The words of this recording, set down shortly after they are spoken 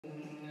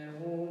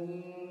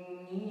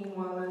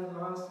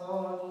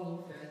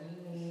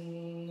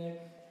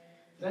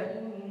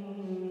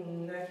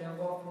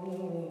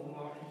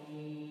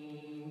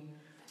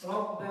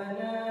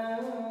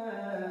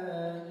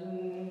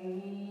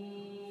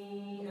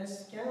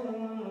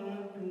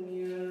أسكنت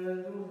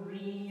من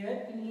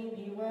ذريتي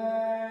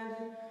بواد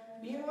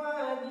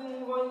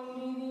غير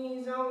ذي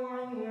زرع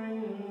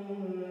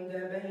عند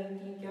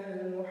بيتك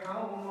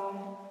المحرم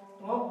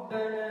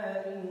ربنا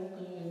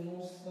ليقيموا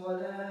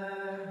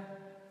الصلاة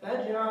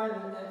فاجعل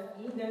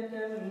أفئدة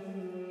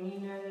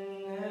من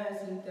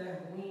الناس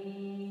تهوي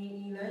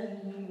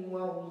إليهم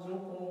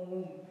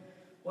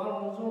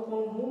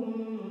وارزقهم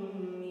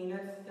من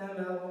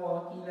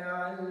الثمرات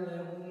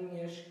لعلهم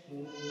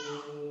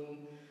يشكرون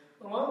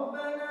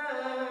ربنا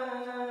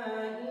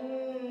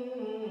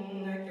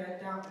إنك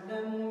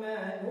تعلم ما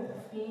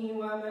نخفي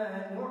وما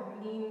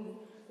نعلن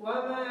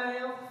وما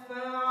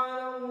يخفى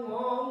على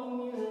الله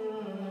من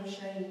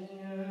شيء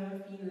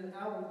في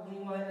الأرض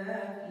ولا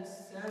في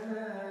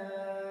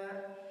السماء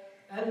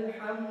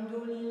الحمد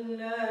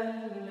لله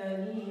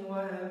الذي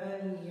وهب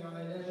لي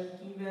على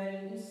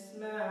الكبر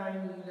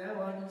إسماعيل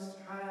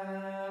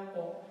وإسحاق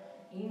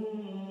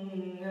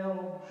إن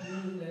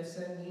ربي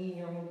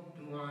لسميع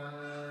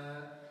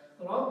الدعاء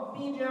رب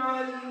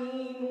اجعلني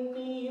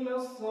مقيم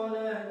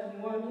الصلاة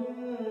ومن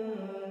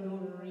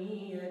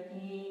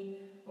ذريتي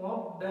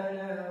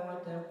ربنا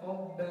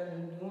وتقبل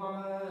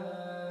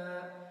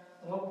دعاء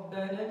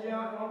ربنا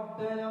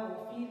اغفر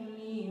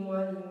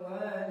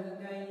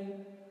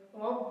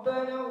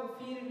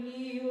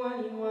لي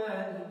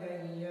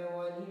ولوالدي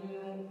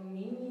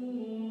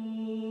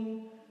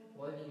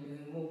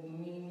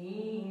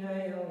وللمؤمنين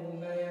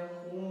يوم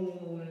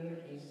يقوم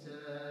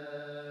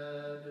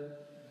الحساب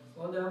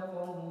صدق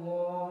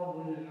الله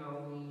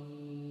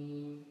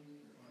العظيم.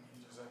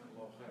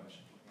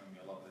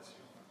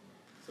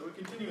 So we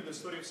continue with the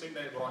story of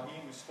Sayyidina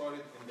Ibrahim. We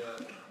started in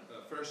the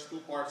first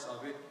two parts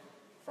of it,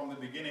 from the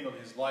beginning of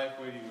his life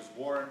where he was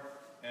born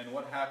and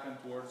what happened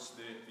towards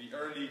the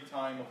early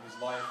time of his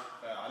life,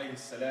 alayhi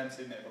salam,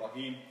 Sayyidina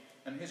Ibrahim,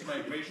 and his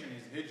migration,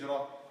 his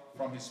hijrah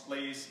from his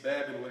place,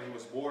 Babel, where he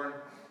was born.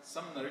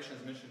 Some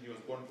narrations mention he was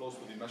born close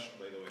to Dimashq,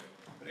 by the way.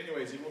 But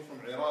anyways, he moved from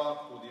Iraq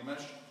to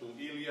Dimashq, to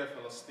Elia,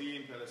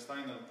 Palestine,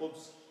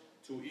 Al-Quds,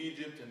 to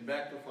Egypt, and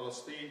back to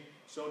Palestine.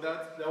 So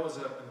that was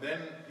and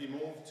then he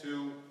moved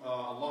to,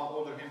 Allah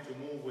ordered him to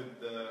move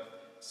with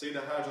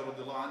Sayyidah Hajar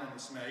and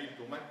Ismail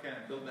to Mecca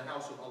and build the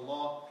house of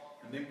Allah,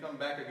 and then come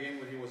back again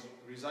where he was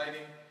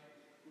residing.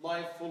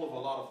 Life full of a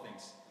lot of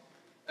things.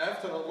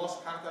 After Allah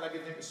subhanahu wa ta'ala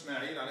gave him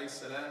Ismail alayhi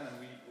salam, and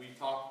we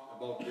talked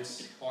about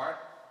this part,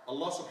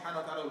 Allah subhanahu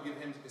wa ta'ala will give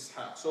him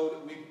Ishaq.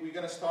 So we're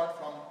going to start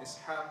from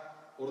Ishaq,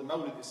 or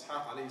Mawlid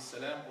Ishaq alayhi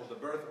salam, or the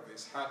birth of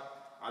Ishaq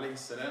alayhi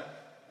salam,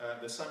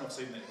 the son of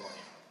Sayyidina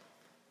Ibrahim.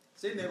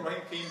 Sayyidina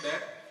Ibrahim came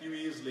back a few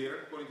years later,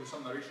 according to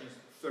some narrations,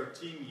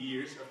 13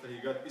 years after he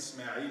got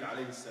Ismail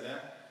alayhi salam.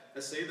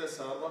 As Sayyidah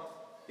Sarah,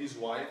 his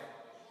wife,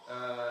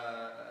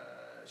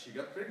 she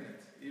got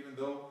pregnant, even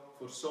though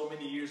for so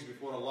many years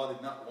before Allah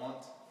did not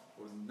want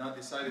or not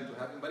decided to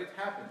happen, but it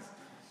happens.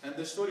 And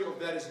the story of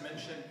that is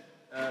mentioned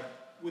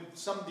with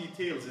some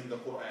details in the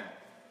Quran.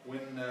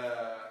 When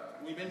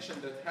we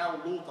mentioned that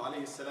how Lut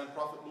alayhi salam,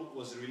 Prophet Lut,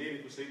 was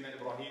related to Sayyidina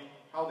Ibrahim,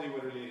 how they were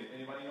related.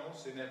 Anybody know?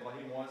 Sayyidina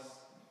Ibrahim was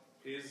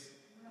his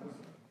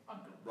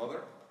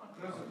brother?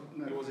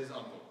 He was his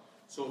uncle.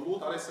 So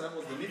Lut alayhi salam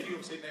was the nephew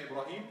of Sayyidina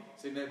Ibrahim.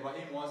 Sayyidina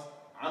Ibrahim was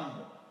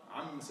Ammu.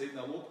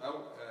 Sayyidina Lut,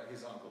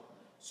 his uncle.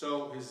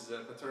 So his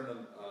paternal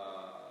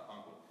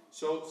uncle.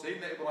 So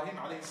Sayyidina Ibrahim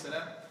alayhi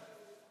salam,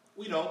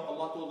 we know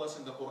Allah told us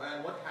in the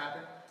Quran what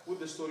happened with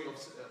the story of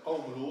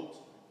Qawm Lut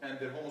and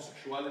their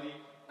homosexuality,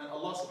 and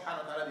Allah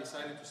subhanahu wa ta'ala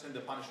decided to send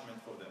a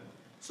punishment for them.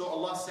 So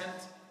Allah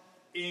sent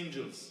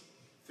angels,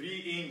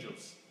 3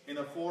 angels in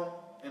a form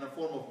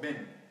of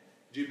men,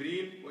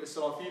 Jibreel,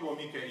 Israfil, and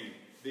Mikael.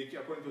 They,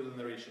 according to the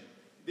narration,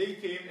 they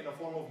came in a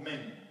form of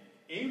men.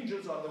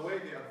 Angels, on the way,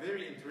 they are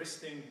very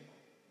interesting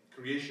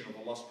creation of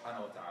Allah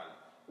subhanahu wa ta'ala.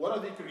 What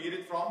are they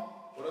created from?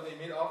 What are they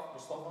made of,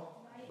 Mustafa?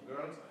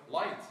 Girls?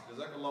 Light.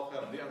 Jazakallah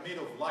khairan. They are made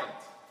of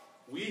light.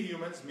 We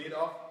humans made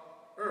of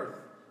earth.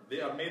 They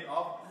are made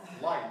of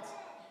light.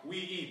 We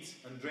eat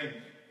and drink.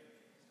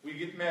 We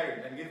get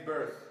married and give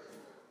birth.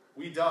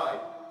 We die.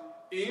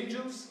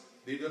 Angels,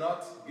 they do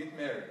not get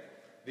married.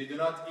 They do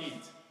not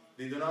eat.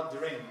 They do not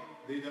drink.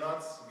 They do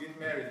not get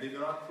married. They do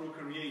not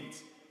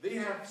procreate. They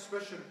have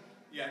special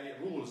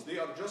rules. They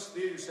are just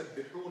there.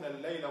 يُسَبِّحُونَ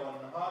اللَّيْلَ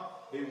وَالنَّهَارِ.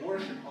 They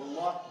worship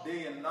Allah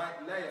day and night.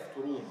 لَا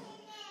يَفْتُرُونَ.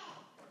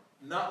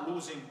 Not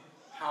losing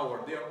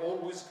power. They are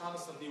always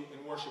constantly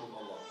in worship of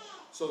Allah.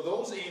 So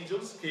those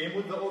angels came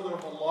with the order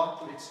of Allah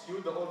to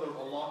execute the order of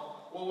Allah.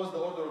 What was the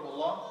order of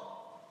Allah?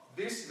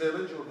 This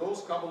village, or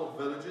those couple of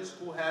villages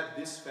who had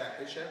this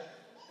fahisha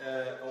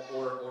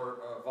or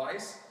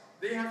vice,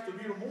 they have to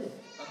be removed.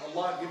 And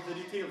Allah gave the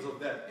details of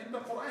that in the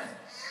Quran.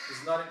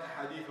 It's not in a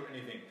hadith or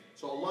anything.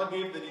 So Allah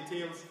gave the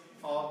details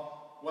of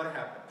what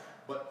happened.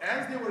 But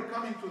as they were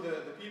coming to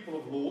the people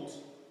of Lut,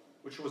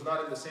 which was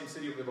not in the same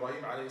city of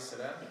Ibrahim alayhi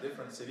salam, a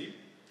different city,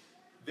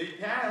 they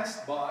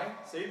passed by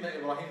Sayyidina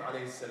Ibrahim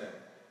alayhi salam.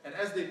 And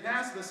as they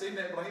passed the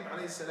Sayyidina Ibrahim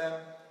alayhi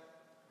salam,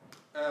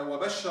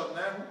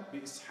 وَبَشَّرْنَاهُ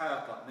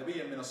بِإِسْحَاقَ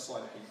نَبِيًّا مِنَ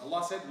الصَّالِحِينَ.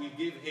 Allah said, we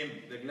gave him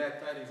the glad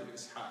tidings of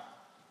Ishaq.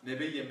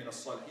 نبيا من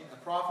الصالحين, a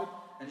prophet,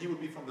 and he would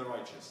be from the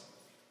righteous.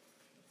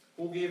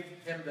 Who gave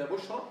him the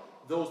bushra?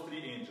 Those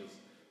three angels.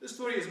 This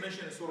story is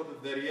mentioned in Surah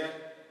Al-Dhariyat.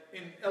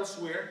 In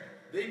elsewhere,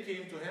 they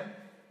came to him.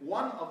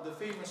 One of the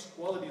famous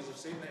qualities of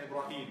Sayyidina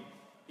Ibrahim,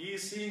 he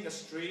is seeing a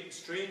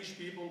strange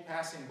people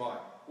passing by.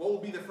 What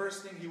would be the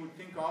first thing he would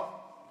think of?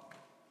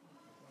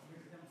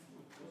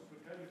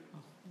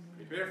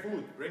 Prepare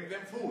food, bring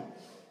them food.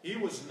 He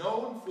was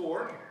known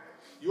for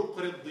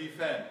يقرض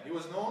ضيفان. He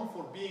was known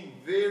for being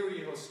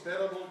very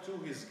hospitable to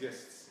his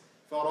guests.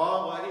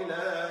 فراغ إلى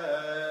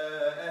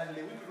أهله.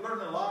 We could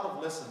learn a lot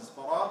of lessons.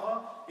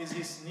 فراغ is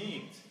he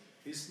sneaked.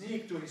 He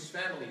sneaked to his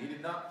family. He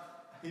did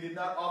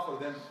not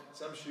offer them.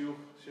 Some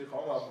Sheikh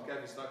Umar Ibn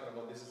Kaf is talking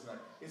about this tonight.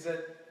 He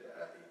said,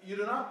 you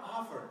do not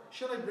offer.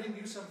 Shall I bring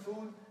you some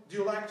food? Do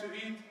you like to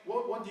eat?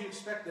 What do you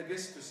expect the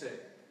guests to say?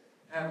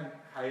 Having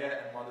haya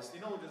and modesty.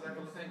 No, just like,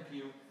 thank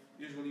you.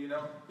 Usually,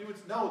 he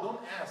would, no,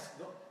 don't ask.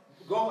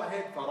 Go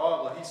ahead,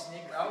 faragha. He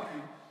sneaked out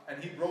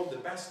and he brought the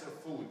best of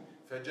food.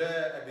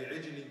 فَجَاءَ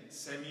بِعِجْلٍ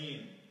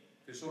سَمِينٍ.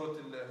 في Surah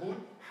Al-Hud,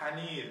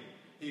 Hanir.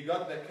 He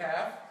got the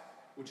calf,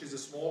 which is a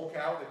small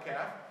cow, the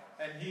calf,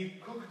 and he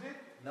cooked it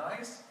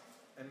nice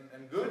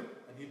and good,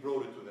 and he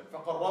brought it to them.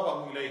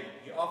 فَقَرَّبَهُ إِلَيْهِمْ.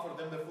 He offered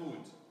them the food.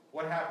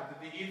 What happened?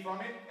 Did they eat from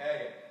it?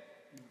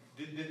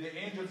 Did the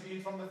angels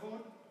eat from the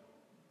food?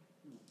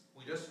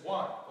 We just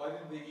want. Why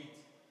didn't they eat?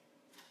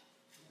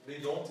 They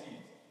don't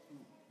eat.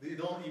 They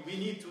don't eat. We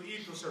need to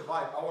eat to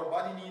survive. Our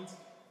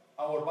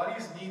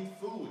bodies need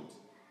food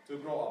to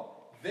grow up.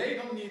 They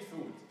don't need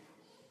food.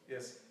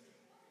 Yes.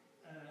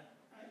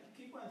 I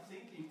keep on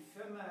thinking,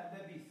 فما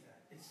لبث.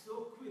 It's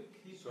so quick.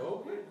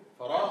 So quick.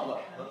 فراغ.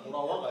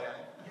 مراوغة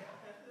يعني.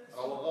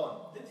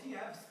 روغان. Did he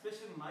have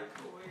special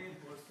microwave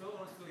or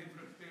so he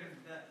prepared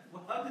that?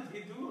 Well, how did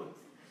he do it?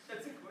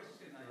 That's a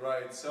question.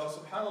 Right. So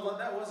subhanAllah,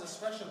 that was a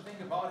special thing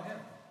about him.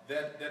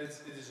 That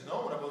it is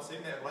known about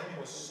Sayyidina Ibrahim. He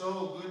was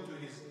so good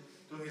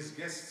to his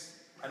guests.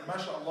 And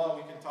mashallah,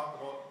 we can talk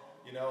about,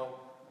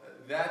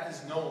 that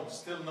is known,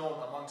 still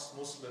known amongst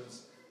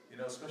Muslims,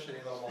 especially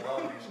in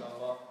Ramadan,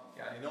 inshallah,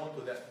 known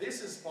to that.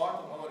 This is part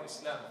of our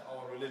Islam,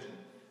 our religion.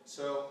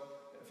 So,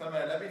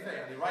 فَمَا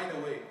لَبِثَ, right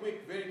away,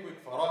 quick, very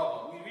quick,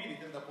 faragha. We read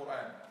it in the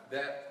Quran,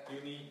 that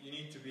you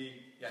need to be,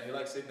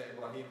 like Sayyidina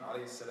Ibrahim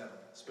alayhi salam,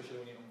 especially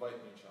when you invite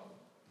me, inshallah.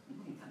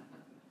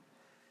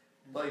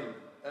 طيب.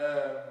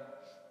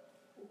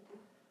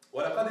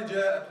 وَلَقَدْ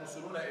جَاءَتْ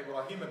رُسُلُنَا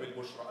إِبْرَاهِيمَ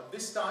بِالْبُشْرَى. At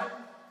this time,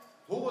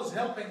 who was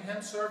helping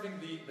him serving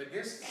the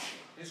guests?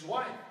 His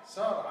wife,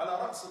 Sarah,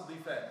 على رأس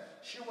الضيفان.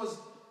 She was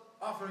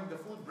offering the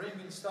food,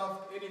 bringing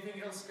stuff,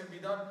 anything else can be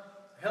done,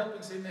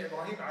 helping Sayyidina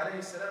Ibrahim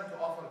alayhi salam to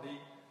offer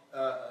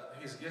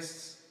his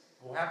guests,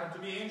 who happened to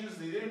be angels.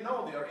 They didn't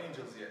know they are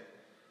angels yet.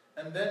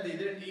 And then they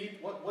didn't eat.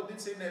 What did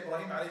Sayyidina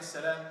Ibrahim alayhi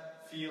salam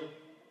feel?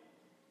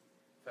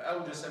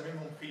 فَأَوْجَسَ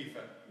مِنْهُمْ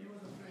خِيفًا.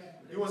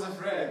 He was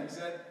afraid. He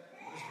said,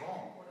 what's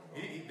wrong?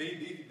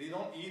 They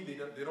don't eat,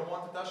 they don't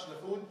want to touch the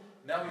food.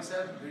 Now he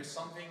said, there's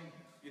something,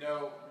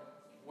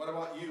 what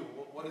about you?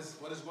 What is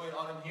going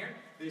on in here?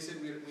 They said,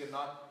 we're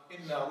not,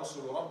 إِنَّا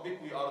رُسُلُ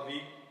رَبِّكَ. We are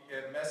the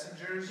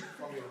messengers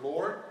from your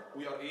Lord.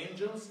 We are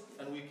angels,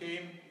 and we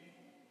came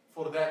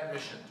for that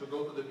mission, to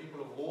go to the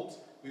people of Lot.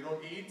 We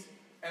don't eat.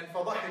 And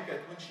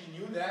فَضَحِكَتْ. When she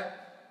knew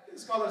that,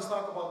 scholars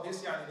talk about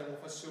this, the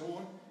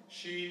Mufassirun,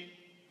 she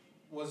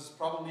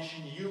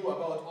knew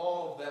about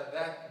all of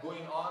that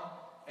going on,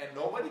 and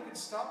nobody could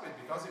stop it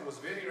because it was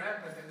very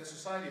rampant in the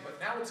society. But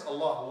now it's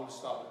Allah who will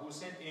stop it, who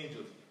sent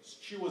angels.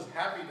 She was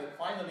happy that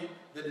finally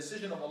the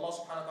decision of Allah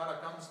subhanahu wa ta'ala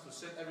comes to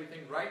set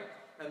everything right.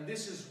 And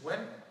this is when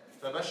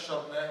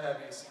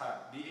فَبَشَّرْنَاهَا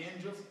بِإِسْحَاقَ. The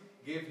angels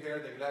gave her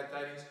the glad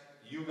tidings,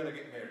 you're going to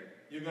get married.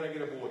 You're going to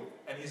get a boy.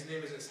 And his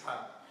name is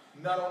Ishaq.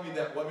 Not only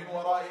that, وَمِنْ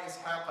وَرَاءِ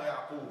إِسْحَاقَ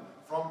يَعْقُوبَ.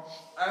 From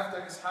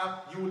after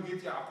Ishaq, you will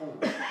get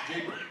Ya'qub,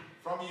 Jacob.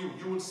 From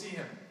you will see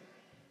him.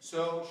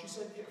 So she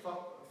said,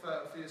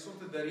 في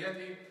سورة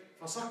الذاريات,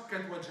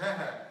 فَصَكَّتْ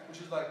وَجْهَهَا, which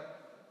is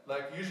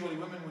like usually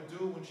women would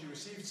do when she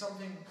received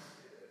something,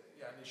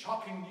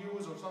 shocking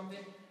news or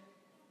something.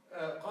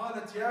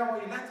 قالت يا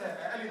ويلتى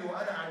أألد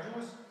وأنا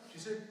عجوز. She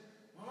said,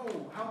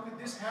 oh, how could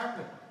this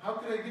happen? How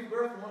could I give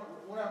birth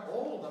when I'm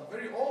old? I'm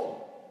very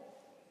old.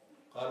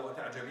 قال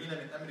وتعجبين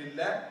من أمر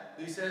الله.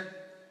 They said,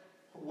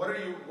 what are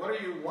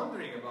you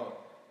wondering about?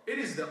 It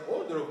is the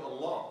order of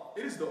Allah.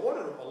 It is the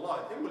order of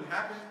Allah. It will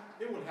happen.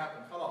 It will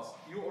happen. خلاص.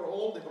 You are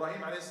old.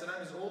 Ibrahim alayhi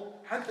salam is old.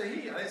 حتى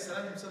he alayhi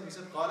salam himself, he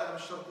said, قال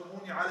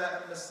أبشرتموني على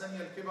أن مسني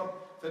الكبر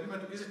فبما.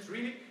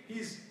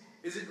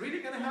 Is it really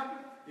going to happen?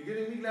 You're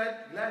giving me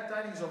glad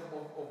tidings of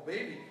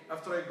baby.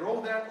 After I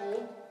grow that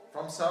old,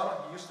 from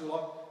Sarah, he used to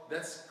love.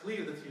 That's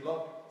clear that he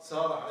loved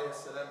Sarah alayhi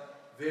salam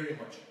very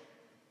much.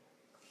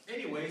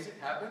 Anyways, it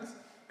happens,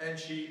 and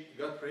she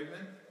got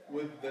pregnant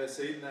with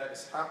Sayyidina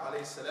Ishaq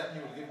alayhi salam. He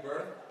will give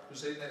birth to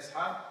Sayyidina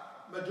Ishaq.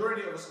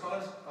 Majority of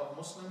scholars of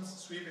Muslims,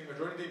 sweeping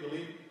majority,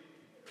 believe,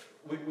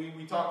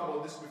 we talked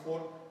about this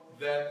before,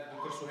 that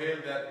Dr. Suhail,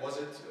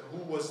 who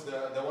was the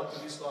one to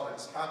be slaughtered,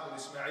 Ishaq or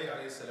Ismail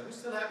alayhi salam. We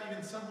still have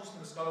even some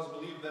Muslim scholars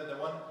believe that the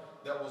one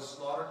that was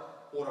slaughtered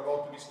or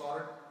about to be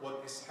slaughtered was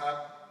Ishaq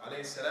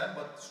alayhi salam,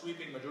 but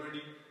sweeping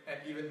majority, and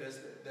even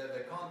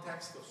the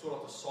context of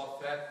Surah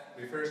Al-Saffat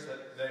refers that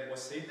it was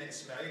Sayyidina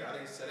Ismail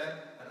alayhi salam,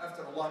 and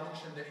after Allah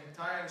mentioned the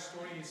entire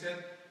story, He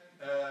said,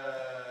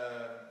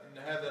 إن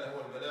هذا لهو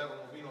البلاغ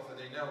المبين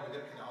وفديناه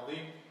بذبح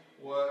عظيم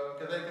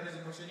وكذلك نجزي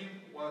المحسنين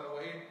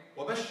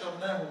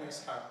وبشرناه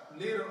بإسحاق.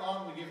 Later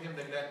on, we give him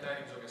the glad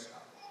tidings of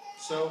Ishaq.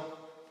 So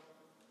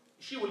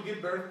she will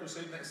give birth to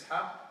Sayyidina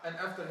Ishaq, and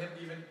after him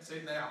even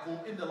Sayyidina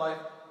Yaqub. In the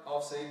life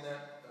of Sayyidina,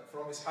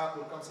 from Ishaq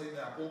will come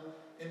Sayyidina Yaqub,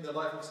 in the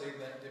life of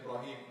Sayyidina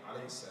Ibrahim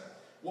alayhi salam.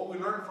 What we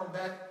learn from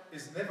that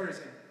is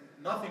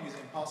nothing is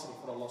impossible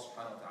for Allah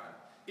subhanahu wa ta'ala.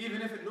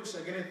 Even if it looks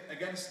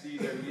against the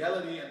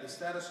reality and the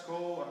status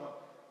quo,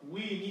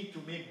 we need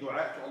to make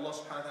dua to Allah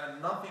subhanahu wa ta'ala.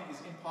 Nothing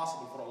is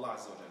impossible for Allah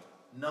azza wa jalla.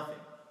 Nothing.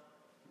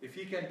 If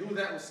He can do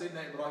that with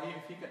Sayyidina Ibrahim,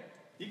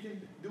 He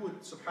can do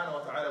it subhanahu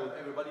wa ta'ala with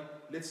everybody.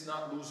 Let's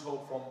not lose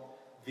hope from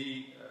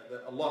the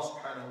Allah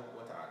subhanahu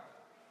wa ta'ala.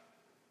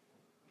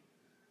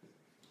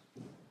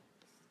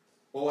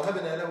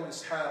 وَوَهَبْنَا لَهُ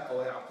إِسْحَاقَ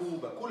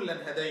وَيَعْقُوبَ كُلًّا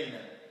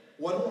هَدَيْنَا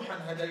وَنُوحًا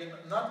هَدَيْنَا.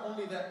 Not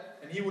only that,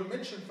 and He will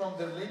mention from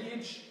their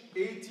lineage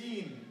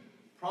 18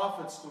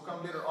 prophets to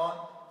come later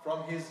on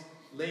from His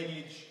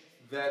lineage,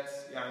 that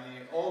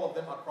all of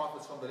them are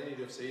prophets from the lineage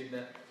of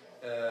Sayyidina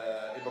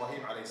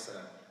Ibrahim alayhi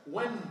salam.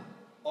 When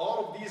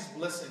all of these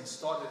blessings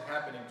started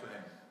happening to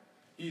him,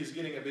 he is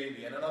getting a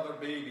baby and another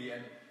baby,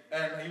 and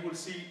he will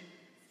see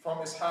from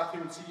Ishaq, he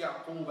will see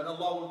Yaqub, and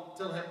Allah will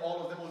tell him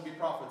all of them will be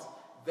prophets.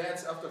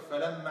 That's after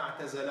فَلَمَّا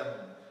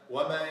اعْتَزَلَهُمْ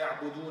وَمَا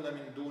يَعْبُدُونَ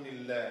مِن دُونِ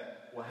اللَّهِ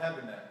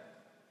وَهَبْنَا.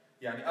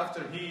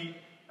 After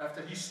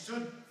he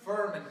stood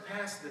firm and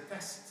passed the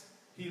test,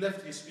 he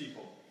left his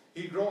people.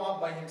 He grew up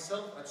by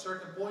himself at a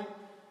certain point,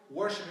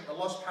 worshipping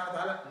Allah subhanahu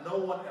wa ta'ala, no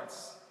one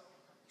else.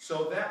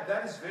 So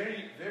that is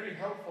very, very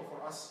helpful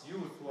for us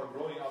youth who are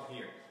growing up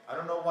here. I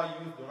don't know why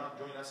youth do not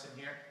join us in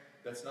here.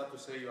 That's not to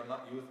say you are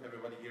not youth,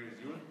 everybody here is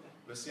youth.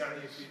 But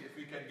if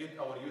we can get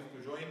our youth to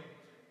join,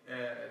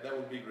 that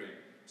would be great.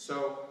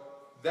 So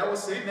that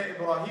was Sayyidina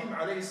Ibrahim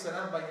alayhi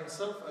salam by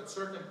himself at a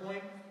certain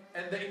point,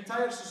 and the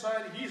entire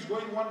society, he's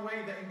going one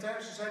way, the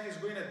entire society is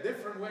going a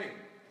different way.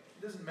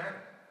 It doesn't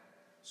matter.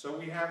 So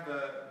we have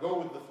the go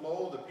with the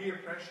flow, the peer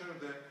pressure,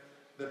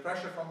 the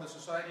pressure from the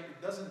society.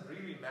 It doesn't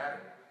really matter.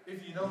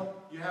 If you know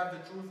you have the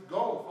truth,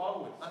 go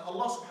follow it. And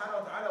Allah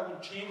subhanahu wa ta'ala will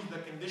change the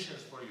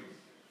conditions for you.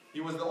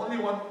 He was the only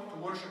one to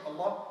worship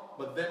Allah,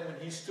 but then when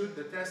he stood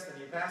the test and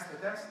he passed the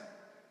test,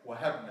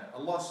 وَهَبْنَا,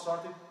 Allah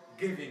started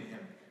giving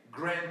him,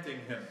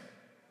 granting him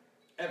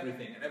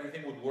everything, and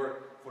everything would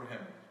work for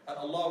him. And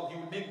Allah, he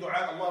would make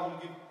dua,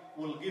 Allah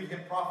will give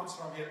him prophets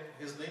from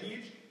his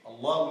lineage.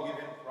 Allah will give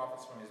him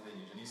prophets from his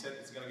lineage. And He said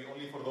it's going to be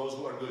only for those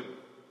who are good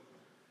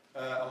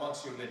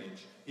amongst your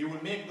lineage. He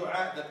will make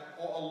dua that,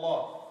 oh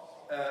Allah,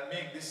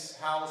 make this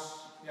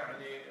house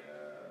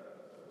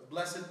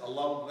blessed.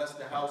 Allah will bless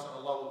the house, and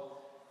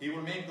He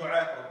will make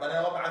dua,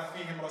 رَبَّنَا وَابْعَثْ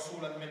فِيهِمْ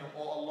رَسُولًا مِّنْهُمْ.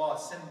 Oh Allah,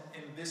 send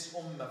in this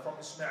ummah from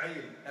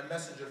Ismail a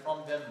messenger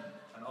from them.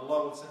 And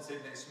Allah will send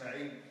Sayyidina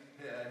Ismail,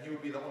 and he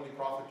will be the only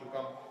prophet to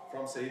come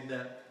from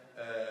Sayyidina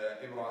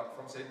Ibrahim,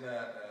 from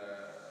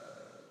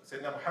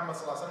Sayyidina Muhammad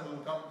sallallahu alaihi wasallam, who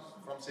will come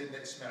from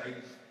Sayyidina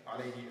Ismail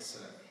alayhi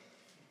salam.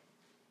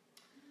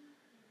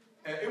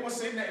 It was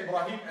Sayyidina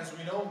Ibrahim, as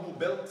we know, who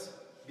built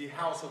the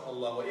house of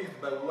Allah. وَإِذْ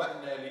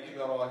بَوَّأْنَا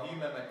لِإِبْرَاهِيمَ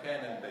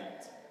مَكَانَ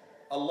الْبَيْتِ.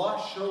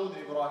 Allah showed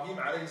Ibrahim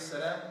alayhi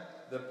salam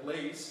the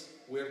place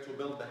where to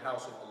build the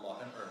house of Allah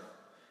on earth.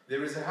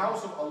 There is a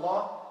house of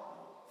Allah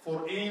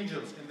for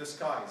angels in the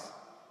skies.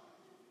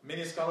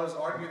 Many scholars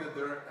argue that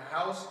there are a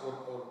house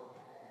or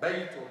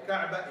Bayt or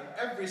Kaaba in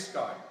every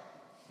sky.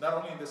 Not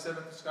only in the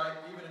seventh sky,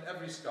 even in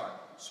every sky.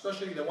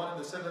 Especially the one in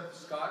the seventh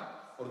sky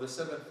or the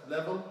seventh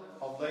level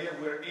of the year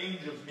where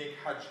angels make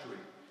Hajj to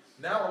it.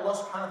 Now Allah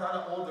subhanahu wa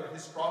ta'ala ordered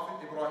His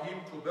Prophet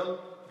Ibrahim to build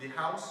the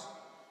house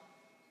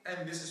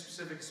and this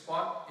specific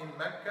spot in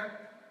Mecca,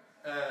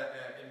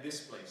 in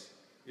this place.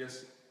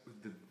 Yes?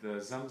 Did the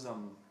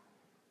Zamzam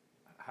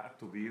have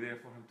to be there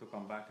for him to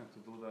come back and to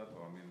do that?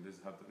 Or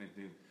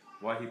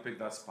why he picked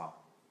that spot?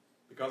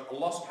 Because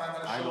Allah subhanahu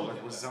wa ta'ala showed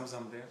him. Was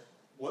Zamzam there?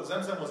 Well,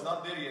 Zamzam was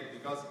not there yet,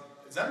 because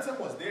Zamzam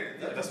was there.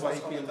 That's why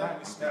he came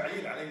back. Ismail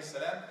alayhi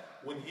salam,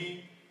 when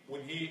he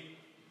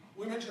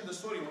we mentioned the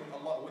story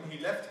when he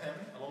left him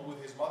along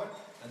with his mother,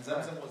 and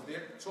Zamzam was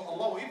there. So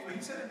Allah,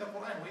 He said in the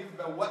Quran, وَإِذْ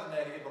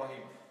بَوَّأْنَا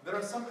لِإِبْرَاهِيمَ. There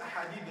are some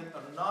ahadith that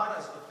are not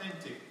as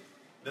authentic,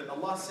 that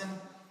Allah sent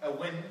a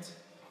wind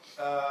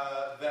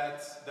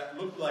that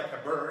looked like a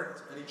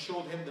bird, and it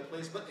showed him the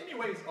place. But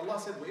anyways, Allah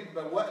said, وَإِذْ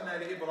بَوَّأْنَا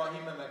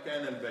لِإِبْرَاهِيمَ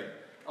مَكَانَ الْبَيْتِ.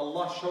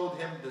 Allah showed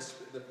him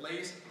the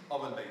place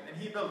of al-Bayt, and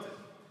he built it.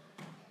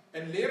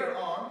 And later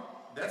on,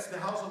 that's the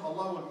house of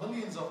Allah where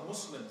millions of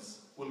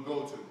Muslims will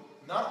go to.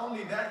 Not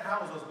only that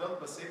house was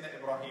built by Sayyidina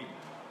Ibrahim.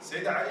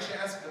 Sayyidina Aisha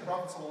asked the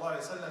Prophet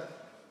ﷺ,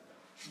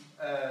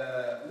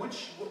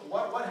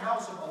 what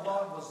house of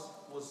Allah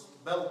was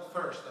built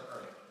first on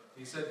earth?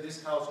 He said,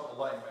 this house of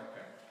Allah in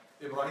Mecca.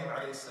 Ibrahim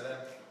alayhi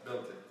salam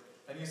built it.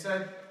 And he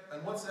said,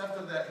 and what's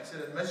after that? He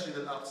said, Masjid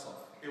al-Aqsa.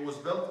 It was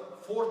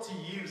built 40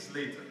 years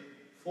later.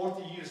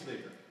 40 years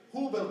later.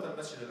 Who built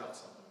al-Masjid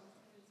al-Aqsa?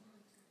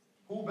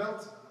 Who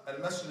built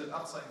al-Masjid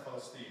al-Aqsa in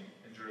Palestine,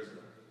 in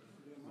Jerusalem?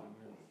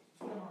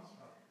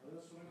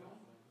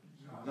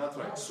 Not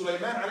right.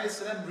 Sulaiman alayhi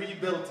salam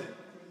rebuilt it.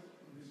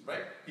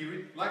 Right?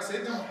 Like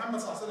Sayyidina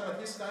Muhammad sallallahu alaihi wasallam at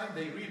his time,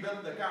 they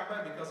rebuilt the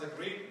Kaaba because a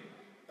great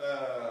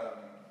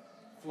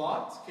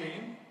flood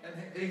came and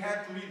they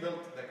had to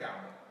rebuild the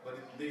Kaaba. But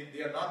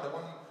they are not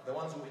the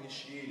ones who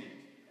initiated.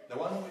 The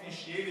one who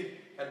initiated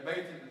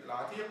al-Bayt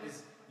al-Atiq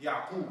is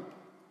Yaqub,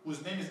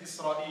 whose name is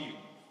Israel,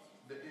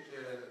 the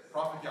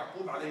Prophet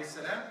Yaqub alayhi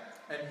salam,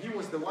 and he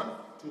was the one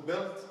to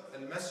build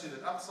al-Masjid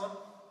al-Aqsa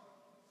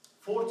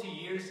 40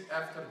 years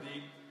after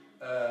the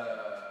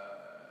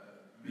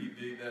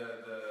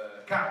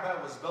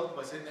Kaaba was built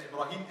by Sayyidina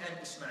Ibrahim and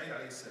Ismail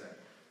alayhi salam.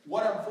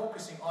 What I'm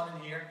focusing on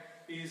in here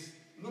is,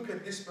 look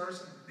at this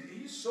person.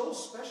 He's so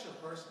special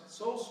person,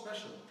 so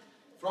special.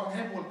 From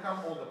him will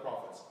come all the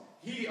prophets.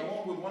 He,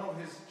 along with one of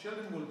his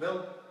children, will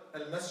build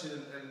al-Masjid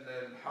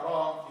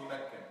al-Haram in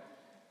Mecca.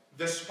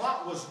 The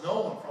spot was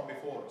known from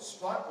before. The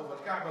spot of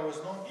al-Kaaba was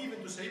known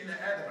even to Sayyidina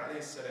Adam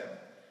alayhi salam.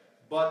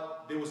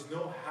 But there was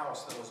no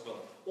house that was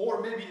built.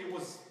 Or maybe it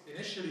was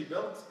initially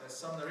built, as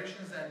some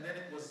narrations, and then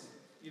it was,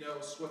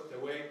 swept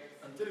away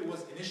until it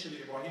was initially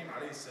Ibrahim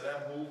alayhi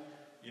salam who,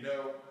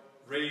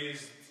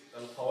 raised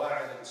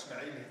al-Qawa'id that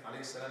Ismail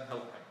alayhi salam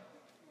helped him.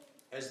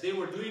 As they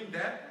were doing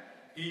that,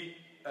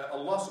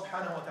 Allah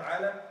subhanahu wa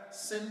ta'ala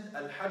sent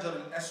al-Hajar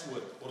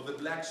al-Aswad, or the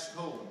black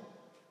stone.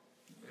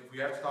 If we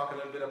have to talk a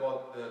little bit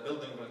about the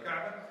building of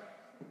al-Kaaba,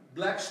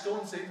 black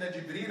stone, Sayyidina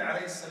Jibreel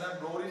alayhi salam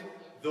brought it.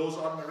 Those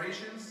are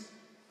narrations.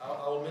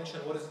 I will mention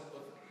what is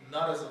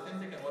not as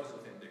authentic and what is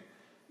authentic.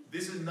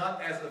 This is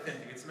not as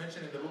authentic. It's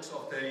mentioned in the books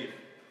of Tariq.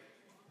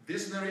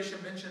 This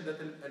narration mentioned that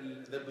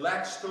the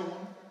black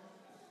stone,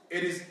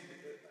 it is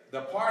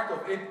the part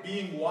of it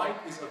being white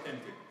is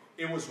authentic.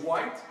 It was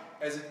white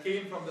as it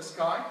came from the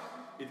sky.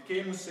 It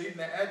came with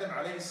Sayyidina Adam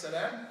alayhi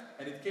salam,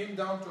 and it came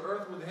down to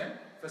earth with him.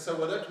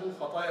 فَسَوَّدَتْهُ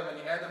خَطَايَا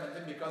بَنِي آدَمَ, and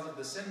then because of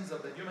the sins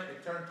of the human,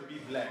 it turned to be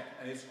black,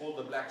 and it's called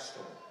the black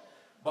stone.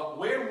 But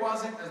where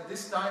was it at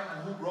this time,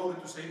 and who brought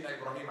it to Sayyidina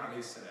Ibrahim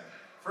alayhi salam?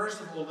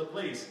 First of all, the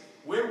place.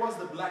 Where was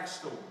the black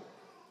stone?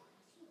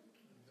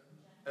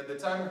 At the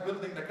time of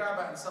building the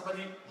Kaaba, and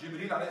somebody,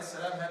 Jibreel alayhi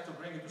salam, had to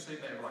bring it to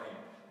Sayyidina Ibrahim.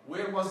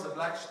 Where was the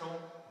black stone?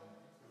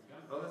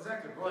 Well,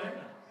 exactly, go ahead.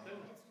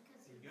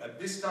 At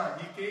this time,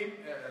 it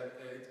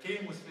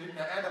came with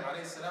Sayyidina Adam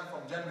alayhi salam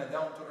from Jannah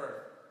down to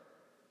earth.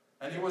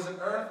 And he was on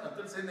earth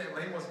until Sayyidina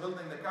Ibrahim was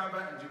building the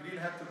Kaaba, and Jibreel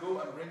had to go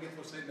and bring it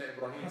to Sayyidina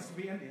Ibrahim. It has to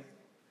be Indian.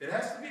 It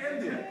has to be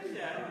India.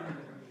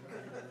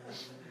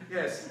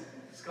 Yes.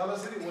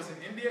 Scholars said it was in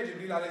India.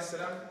 Jibreel alayhi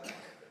salam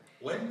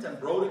went and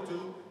brought it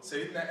to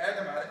Sayyidina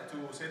Adam, to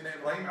Sayyidina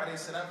Ibrahim alayhi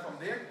salam from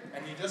there,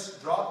 and he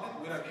just dropped it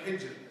where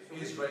al-Hijr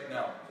is right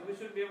now. So we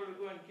should be able to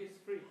go and kiss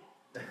free.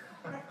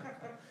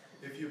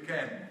 If you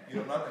can,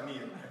 not a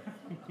meal.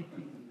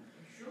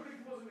 Sure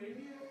it was in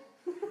India?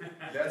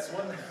 That's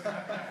one.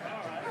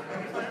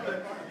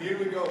 Here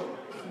we go.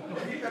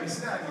 Maybe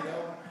Pakistan,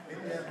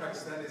 India and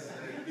Pakistan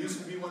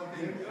used to be one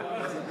thing.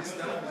 Wasn't this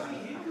time?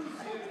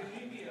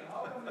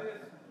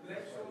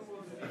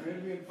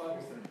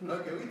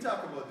 Okay, we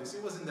talk about this.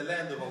 It was in the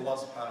land of Allah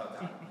subhanahu wa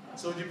ta'ala.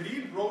 So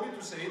Jibreel brought it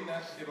to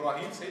Sayyidina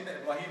Ibrahim.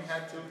 Sayyidina Ibrahim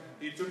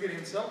he took it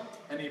himself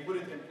and he put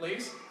it in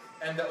place.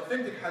 And the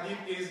authentic hadith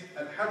is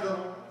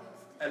al-Hajar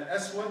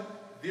al-Aswad,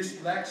 this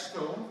black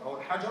stone, or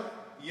Hajar,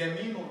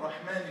 Yamin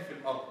al-Rahman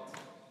fil ard.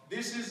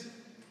 This is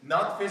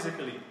not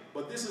physically,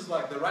 but this is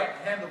like the right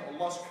hand of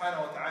Allah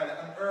subhanahu wa ta'ala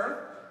on earth.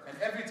 And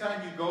every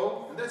time you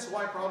go, and that's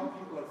why probably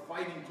people are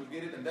fighting to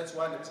get it, and that's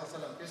why Nabi sallallahu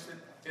alaihi wasallam kissed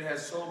it. It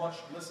has so much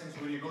blessings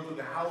when you go to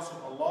the house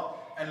of Allah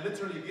and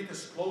literally get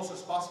as close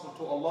as possible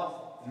to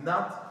Allah,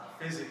 not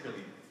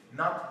physically,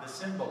 not the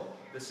symbol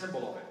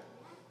of it.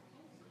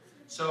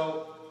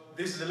 So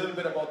this is a little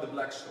bit about the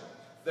black stone.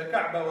 The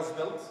Kaaba was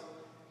built,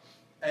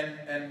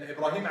 and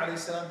Ibrahim alayhi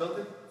salam built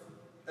it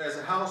as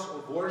a house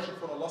of worship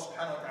for Allah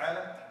subhanahu wa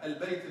ta'ala.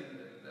 Al-Bayt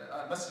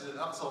al-Masjid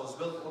al-Aqsa was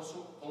built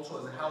also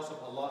as a house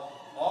of Allah.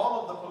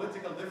 All of the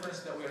political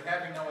difference that we're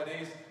having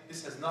nowadays,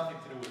 this has nothing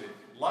to do with it.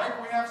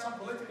 Like we have some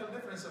political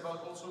difference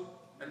about also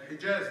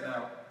Al-Hijaz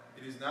now.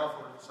 It is now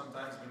for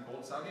sometimes been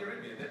called Saudi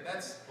Arabia.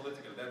 That's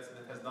political. That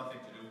has nothing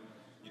to do,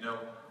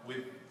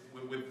 with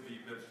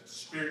the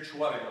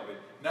spirituality of it.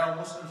 Now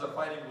Muslims are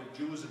fighting with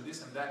Jews and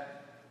this and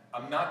that.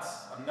 I'm not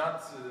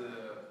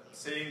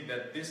saying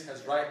that this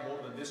has right more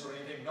than this or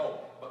anything. No.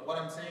 But what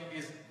I'm saying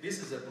is this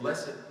is a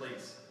blessed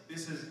place.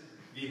 This is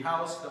the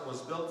house that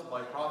was built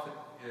by Prophet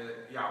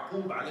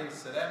Yaqub alayhi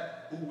salam,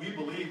 who we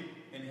believe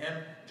in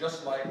him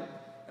just like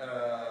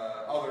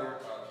other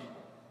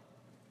people.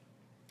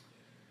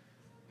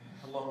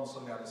 Allahumma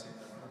salli ala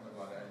Sayyidina Muhammad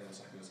wa ala alihi wa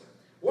sahbihi wa sallam.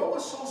 What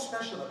was so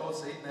special about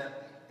Sayyidina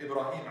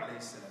Ibrahim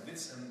alayhi salam?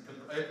 Let's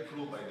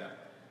conclude by that.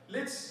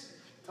 Let's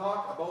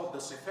talk about the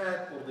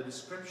sifat, or the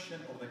description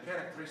of the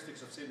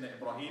characteristics of Sayyidina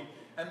Ibrahim.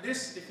 And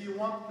this, if you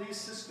want, please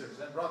sisters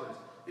and brothers,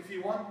 if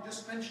you want,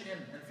 just mention in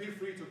and feel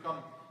free to come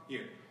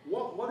here.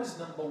 What is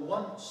number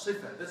one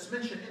sifat that's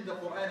mentioned in the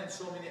Quran in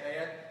so many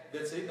ayat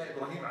that Sayyidina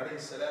Ibrahim alayhi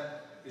salam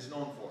is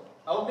known for.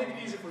 I'll make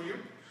it easy for you.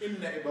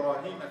 Inna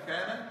Ibrahim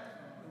kana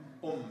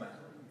ummah.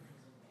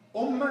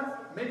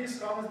 Ummah, many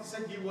scholars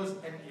said he was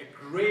a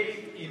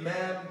great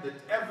imam that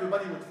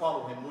everybody would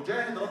follow him.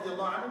 Mujahid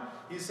radiallahu anhu,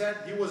 he said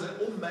he was an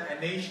ummah, a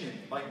nation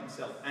by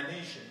himself, a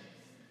nation.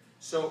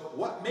 So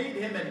what made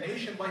him a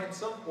nation by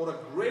himself, or a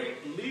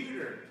great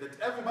leader that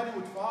everybody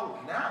would follow?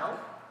 Now,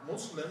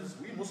 Muslims,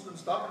 we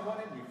Muslims talking about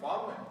him, we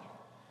follow him.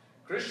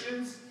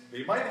 Christians,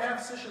 they might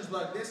have sessions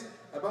like this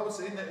about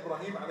Sayyidina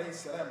Ibrahim alayhi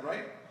salam,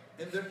 right?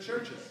 In their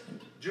churches.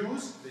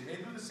 Jews, they may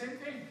do the same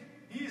thing.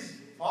 He is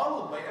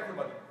followed by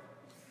everybody.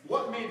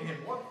 What made him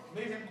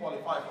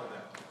qualify for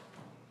that?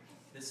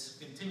 Let's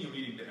continue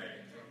reading the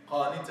ayah.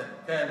 قانتا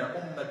كان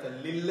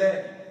أمة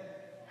لله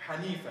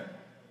حنيفا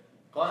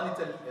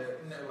قانتا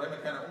إن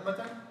إبراهيم كان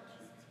أمة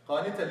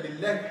قانتا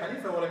لله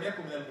حنيفا ولم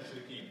يكن من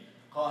المشركين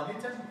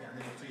قانتا يعني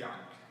مطيعا.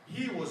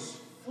 He was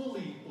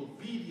fully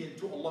obedient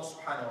to Allah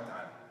subhanahu wa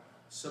ta'ala.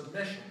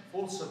 Submission,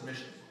 full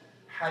submission.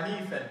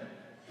 حنيفا.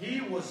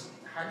 He was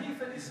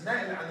حنيفا is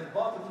مائل عن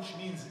الباطل, which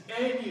means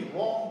any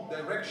wrong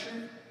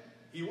direction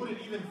he wouldn't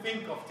even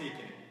think of taking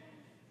it.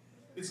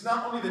 It's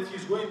not only that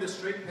he's going the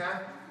straight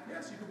path.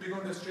 Yes, he could be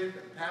going the straight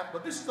path,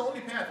 but this is the only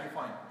path we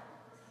find.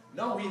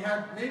 No, he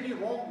had many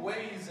wrong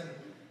ways,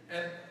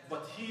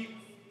 but he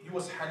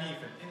was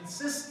Hanifan,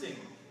 insisting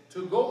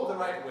to go the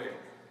right way.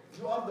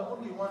 You are the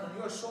only one, and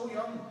you are so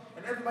young,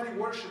 and everybody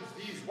worships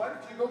these. Why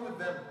don't you go with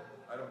them?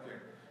 I don't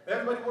care.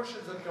 Everybody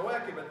worships the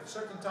kawakib at a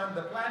certain time,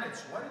 the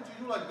planets. Why don't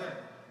you do like them?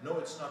 No,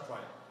 it's not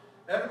right.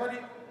 Everybody,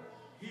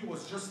 he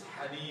was just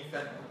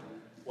Hanifan.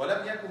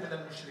 وَلَمْ يَكُنْ مِنَ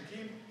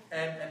الْمُشْرِكِينَ,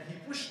 and he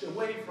pushed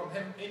away from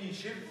him any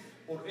shirk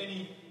or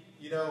any,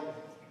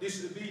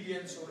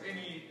 disobedience or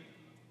any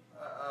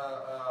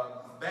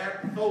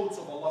bad thoughts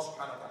of Allah subhanahu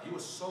wa ta'ala. He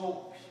was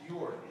so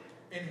pure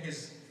in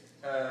his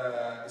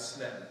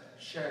Islam.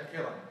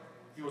 Shakiran.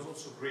 He was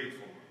also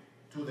grateful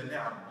to the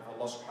ni'am of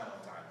Allah subhanahu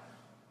wa ta'ala.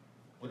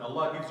 When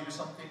Allah gives you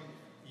something,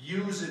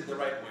 use it the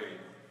right way.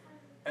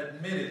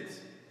 Admit it.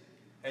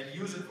 And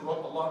use it for what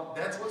Allah,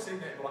 that's what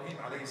Sayyidina Ibrahim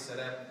alayhi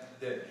salam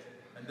did.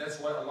 And that's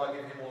why Allah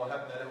gave him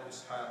وَوَهَبْنَا لَهُ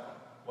إِسْحَاقَ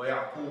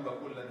وَيَعْقُوبَ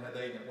كُلًّا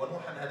هَدَيْنَا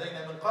وَنُوحًا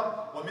هَدَيْنَا مِنْ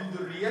قَبْلُ وَمِنْ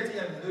ذُرِّيَّتِهِ,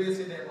 and من ذرية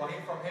Sayyidina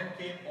Ibrahim, from him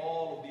came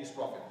all of these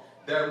prophets.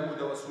 Dabour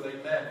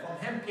وَسُلَيْمَانَ, from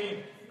him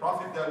came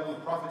Prophet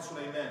Dawood, Prophet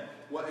Sulaiman,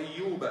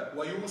 وَأَيُّوبَ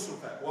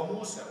وَيُوسُفَ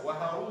وَمُوسَى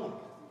وَهَارُونَ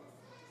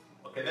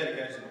وكذلك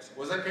نجزي المحسنين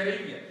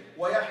وزكريا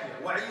ويحيى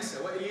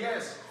وعيسى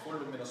وإلياس كل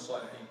من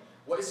الصالحين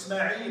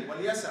وإسماعيل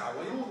واليسع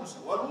ويونس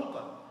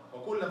ولوطا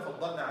وكلا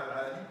فضلنا على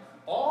العالمين.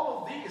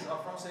 All of these are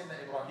from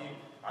Sayyidina Ibrahim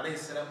alayhi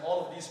salam.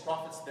 All of these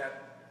prophets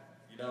that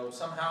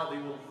somehow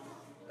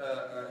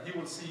he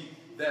will see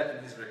that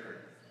in his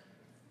record.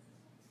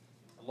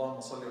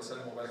 اللهم صل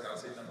وسلم وبارك على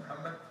سيدنا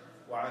محمد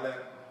وعلى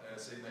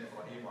سيدنا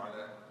إبراهيم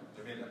وعلى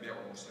جميع الأنبياء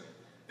والمرسلين.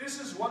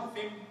 This is one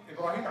thing.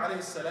 Ibrahim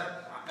alayhi salam,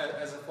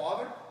 as a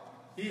father,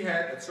 he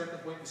had at certain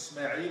point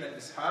Ismail and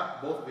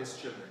Ishaq, both of his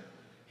children.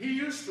 He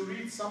used to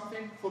read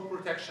something for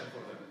protection for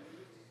them.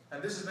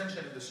 And this is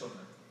mentioned in the Sunnah.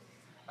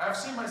 I have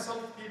seen myself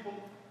people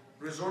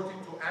resorting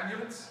to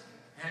amulets,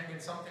 hanging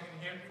something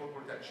in here for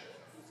protection.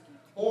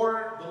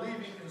 Or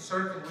believing in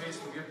certain ways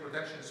to give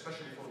protection,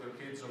 especially for their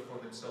kids or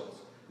for themselves.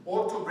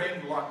 Or to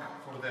bring luck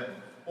for them.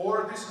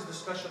 Or this is the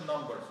special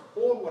number.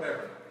 Or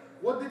whatever.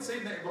 What did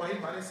Sayyidina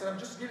Ibrahim alayhi salam,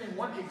 just giving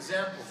one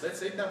example that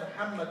Sayyidina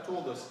Muhammad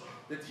told us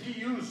that he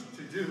used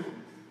to do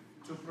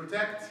to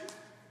protect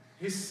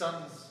his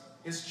sons,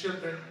 his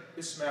children,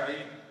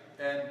 Ismail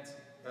and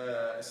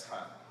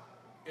Ishaq.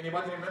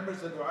 Anybody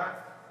remembers the dua?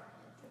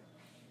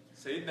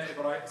 Sayyidina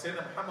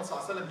Muhammad sallallahu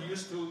alaihi wasallam, he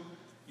used to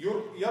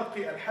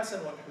yarqi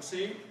al-Hasan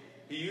wal-Hussein.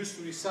 He used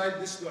to recite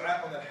this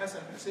dua on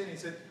al-Hasan and Hussein. He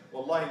said,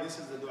 Wallahi, this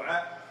is the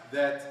dua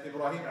that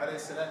Ibrahim alayhi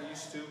salam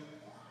used to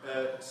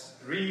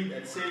read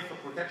and say for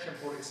protection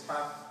for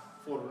Ishaq,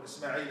 for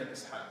Ismail and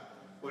Ishaq.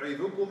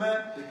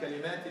 أعيذكما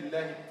بكلمات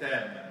الله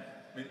التامة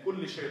من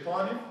كل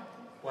شيطان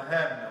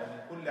وهامة ومن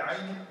كل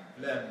عين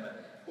لامة.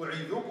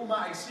 أعيذكما,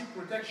 I seek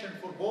protection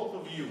for both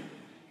of you.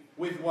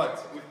 With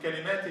what? With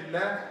كلمات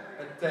الله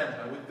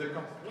التامة, with the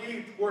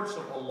complete words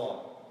of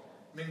Allah.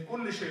 من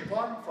كل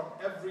شيطان, from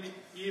every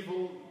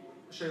evil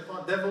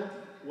shaitan, devil,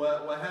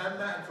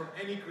 وهامة, and from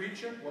any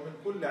creature, ومن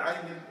كل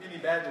عين, any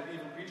bad or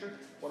evil creature,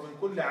 ومن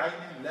كل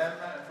عين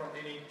لامة, and from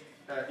any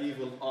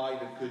evil eye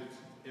that could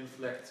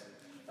inflict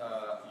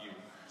you.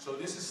 So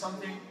this is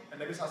something,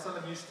 and Nabi Sallallahu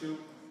Alaihi Wasallam used to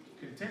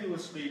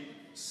continuously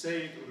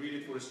say it or read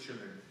it for his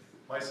children.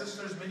 My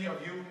sisters, many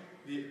of you,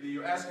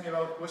 you ask me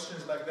about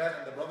questions like that,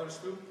 and the brothers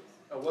too,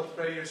 what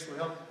prayers to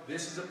help.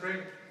 This is a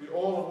prayer. We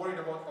all are worried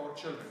about our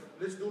children.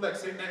 Let's do like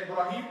Sayyidina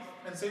Ibrahim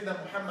and Sayyidina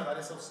Muhammad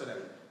alayhi salam.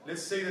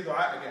 Let's say the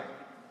dua again.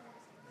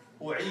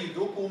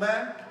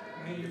 أعيذكما,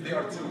 if they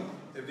are two.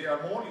 If they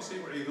are more, you say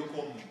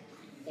أعيذكم.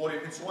 Or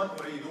if it's one,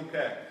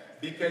 أعيذك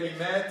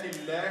بكلمات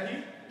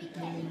الله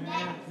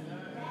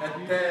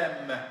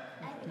التامة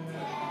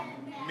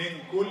من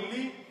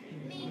كل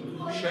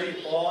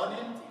شيطان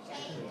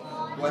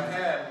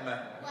وهامة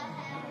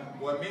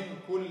ومن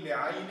كل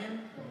عين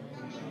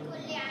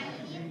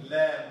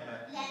Lam.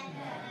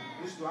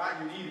 This dua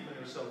you read it for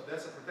yourself.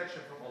 That's a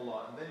protection from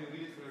Allah. And then you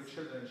read it for your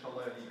children,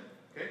 inshallah,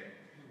 okay?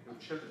 Your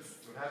children.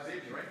 You have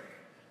baby, right?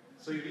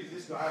 So you read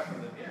this dua for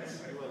them.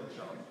 Yes, you will,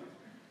 inshallah.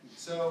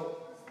 So,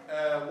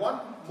 one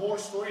more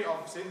story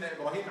of Sayyidina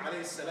Ibrahim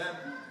alayhi salam.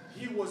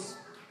 He was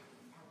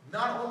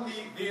not only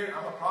there,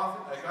 I'm a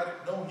prophet, I got it.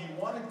 No, he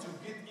wanted to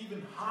get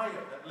even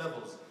higher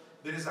levels.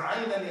 There is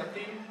ayn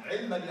al-yaqeen,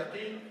 ilm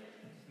al-yaqeen,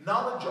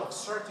 knowledge of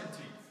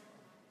certainty.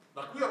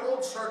 Like we are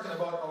all certain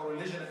about our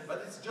religion,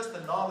 but it's just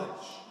a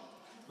knowledge.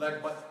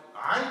 Like, but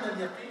ayn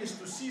al-yaqeen is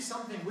to see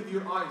something with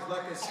your eyes,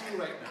 like I see you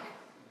right now.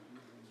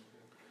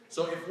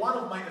 So if one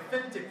of my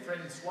authentic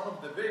friends, one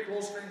of the very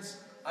close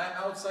friends, I'm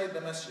outside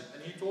the masjid,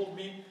 and he told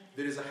me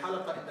there is a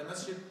halaqah in the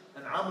masjid,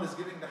 and Amr is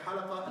giving the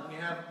halaqah, and we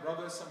have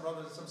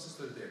some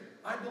sisters there.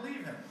 I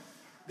believe him.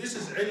 This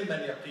is ilm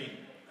al-yaqeen.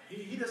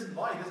 He doesn't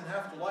lie, he doesn't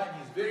have to lie, and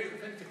he's a very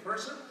authentic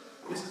person.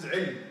 This is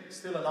ilm,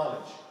 still a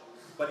knowledge.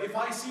 But if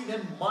I see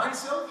them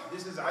myself,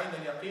 this is ayn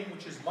al-yaqeen,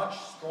 which is much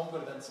stronger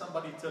than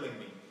somebody telling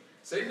me.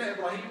 Sayyidina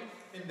Ibrahim,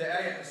 in the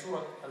ayah in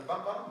Surah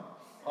Al-Baqarah,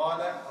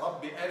 قال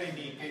رب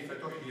أرني كيف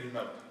تحيي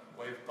الموت.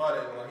 وإذ قال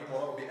إبراهيم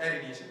رب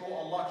أرني. He said, oh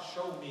Allah,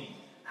 show me.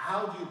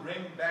 How do you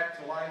bring back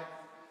to life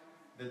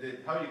the dead?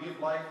 How you give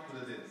life to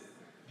the dead?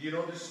 Do you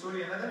know this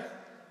story another?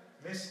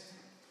 Mist.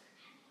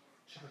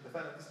 شوف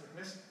اتفقنا اسمك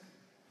mist؟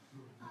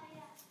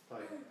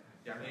 طيب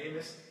يعني ايه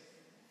mist؟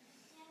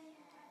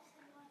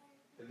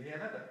 اللي هي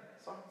ندى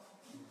صح؟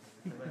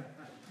 تمام.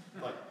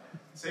 طيب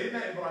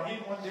Sayyidina Ibrahim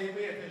one day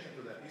pay attention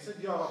to that. He said,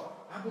 Ya Rab,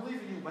 I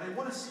believe in you, but I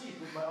want to see it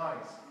with my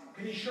eyes.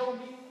 Can you show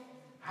me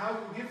how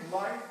you give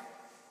life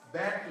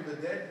back to the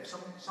dead if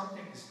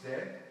something is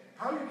dead?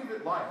 How you give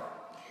it life?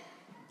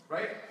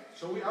 Right?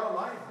 So we are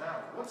alive now.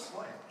 What's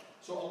life?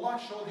 So Allah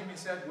showed him, he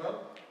said,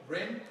 well,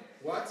 bring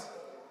what?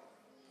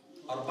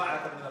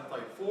 أربعة من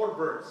الطير, 4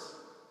 birds.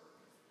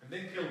 And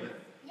then kill them.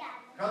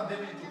 Cut them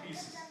into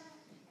pieces.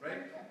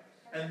 Right?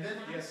 And then,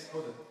 yes,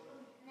 hold it.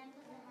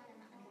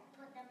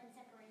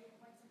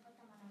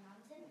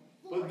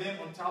 Put them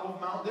on top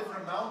of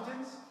different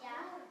mountains.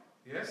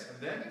 Yes, and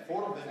then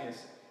 4 of them,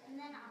 yes. And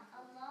then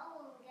Allah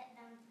will get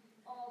them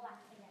all back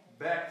together.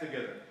 Back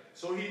together.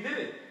 So he did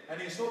it.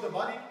 And he saw the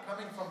body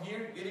coming from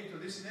here, getting to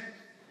this neck.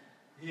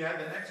 He had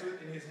the neck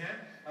in his hand.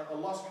 And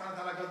Allah subhanahu wa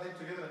ta'ala got them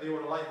together and they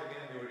were alive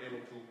again and they were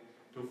able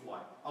to fly.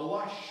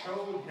 Allah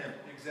showed him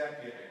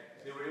exactly again.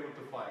 They were able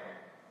to fly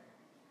again.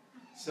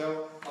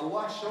 So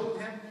Allah showed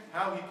him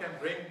how he can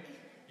bring,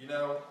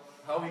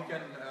 how he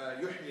can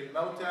yuhyi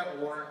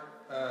al-mawta or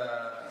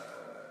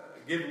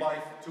give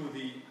life to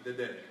the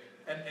dead.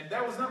 And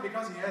that was not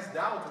because he has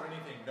doubt or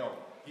anything, no.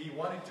 He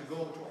wanted to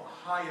go to a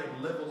higher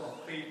level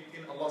of faith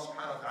in Allah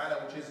subhanahu wa ta'ala,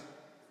 which is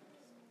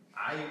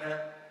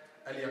ayna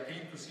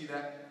al-yaqeen, to see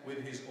that with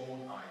his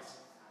own eyes.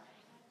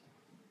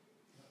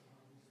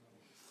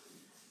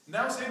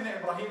 Now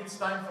Sayyidina Ibrahim, it's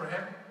time for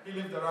him. He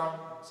lived around,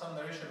 some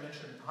narration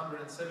mentioned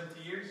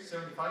 170 years,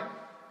 75,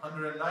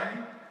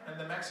 190, and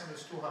the maximum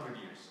is 200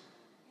 years.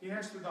 He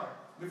has to die.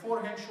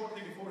 Before him,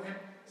 shortly before him,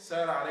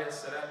 Sarah alayhi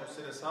salam, or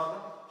Sayyidah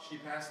Sarah, she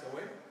passed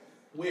away.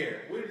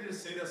 Where? Where did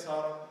Sayyidah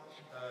Sarah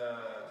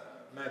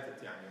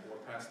matat, or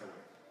passed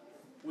away?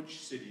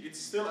 Which city? It's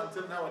still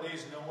until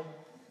nowadays known.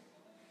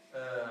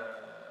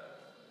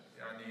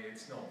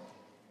 It's known.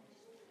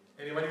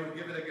 Anybody would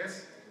give it a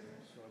guess?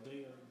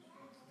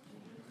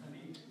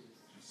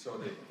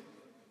 Saudi.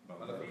 No.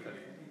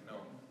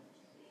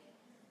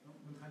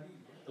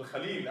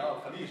 Al-Khalil.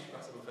 Al-Khalil.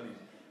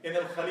 In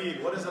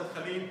Al-Khalil, what is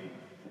Al-Khalil?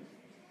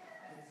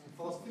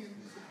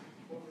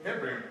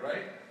 Hebron,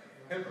 right?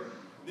 Hebron.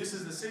 This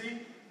is the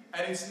city,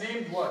 and it's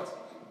named what?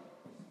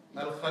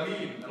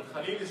 Al-Khalil.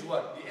 Al-Khalil is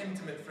what? The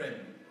intimate friend.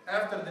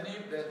 After the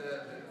name,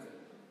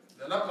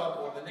 the laqab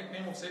or the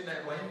nickname of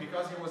Sayyidina Ibrahim,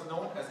 because he was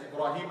known as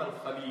Ibrahim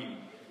Al-Khalil.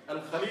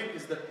 Al-Khalil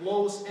is the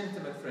close,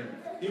 intimate friend.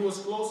 He was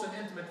close and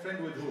intimate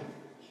friend with whom?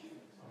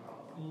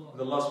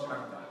 With Allah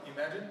subhanahu wa ta'ala.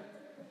 Imagine.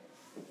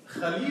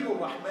 Khalil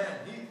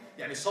al-Rahman.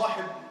 Yani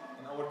sahib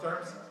in our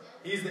terms.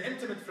 He is the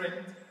intimate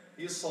friend.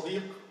 He is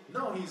sadiq.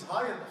 No, he is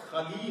higher.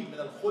 Khalil min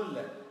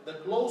al-Khulla. The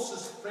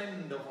closest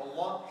friend of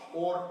Allah,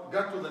 or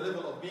got to the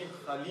level of being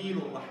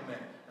Khalil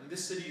al-Rahman. And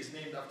this city is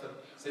named after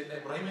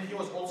Sayyidina Ibrahim. And he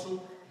was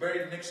also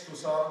buried next to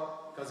Sarah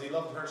because he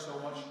loved her so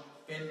much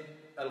in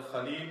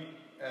Al-Khalil.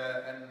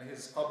 And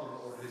his qabr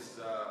or his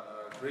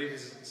grave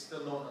is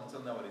still known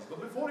until nowadays.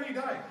 But before he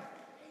died,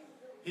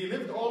 he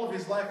lived all of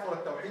his life for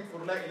Tawheed,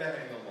 for La ilaha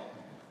illallah.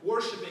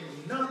 Worshipping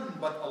none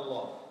but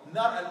Allah.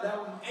 Not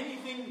allowing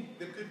anything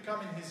that could come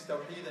in his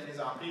Tawheed and his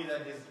Aqeedah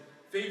and his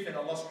faith in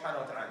Allah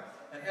subhanahu wa ta'ala.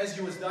 And as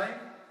he was dying,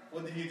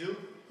 what did he do?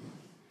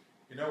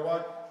 You know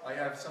what? I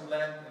have some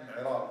land in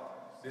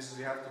Iraq. This is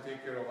you have to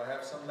take care of. I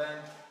have some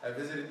land. I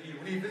visited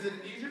Egypt. When he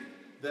visited Egypt,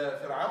 the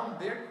Fir'aun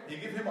there, he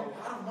gave him a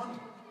lot of money.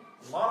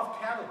 A lot of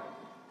cattle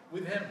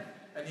with him.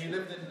 And he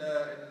lived in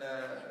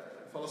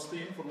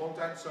Palestine for a long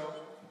time, so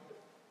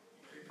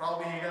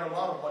probably he got a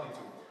lot of money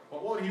too.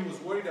 But what he was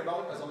worried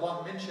about, as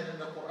Allah mentioned in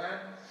the Quran,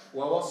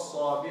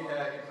 وَوَصَّى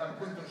بِهَا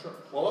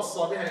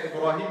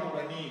إِبْرَاهِيمُ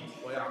بَنِيهِ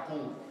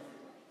وَيَعْقُوبُ.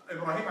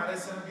 Ibrahim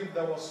alayhi gave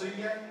the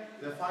wasiyah,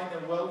 the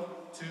final will,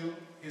 to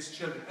his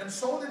children. And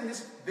so did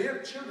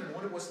their children.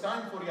 When it was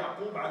time for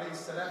Yaqub alayhi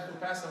salam to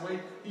pass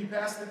away, he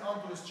passed it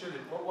on to his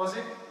children. What was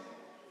it?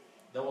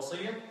 The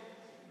wasiyah?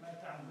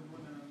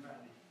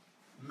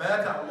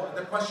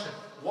 The question,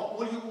 what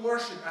will you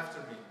worship after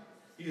me?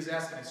 He is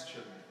asking his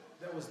children.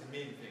 That was the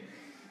main thing.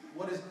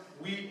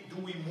 Do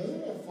we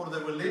move for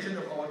the religion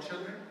of our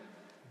children?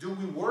 Do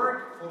we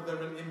work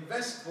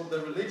invest for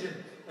the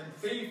religion and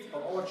faith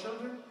of our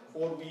children?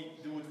 Or we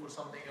do it for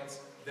something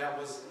else? That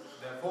was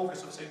the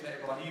focus of Sayyidina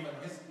Ibrahim and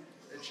his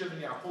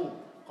children Yaqub.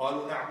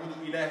 قالوا نعبد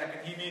إلهك.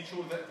 And he made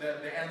sure that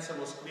the answer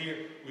was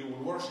clear. We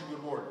will worship your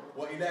Lord.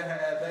 وإله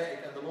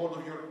آبائك, and the Lord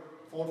of your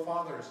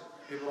forefathers.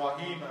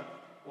 إبراهيم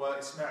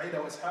وإسماعيل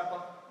وإسحاق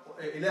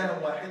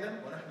إله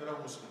واحدا ونحن له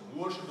مسلمون. We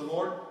worship the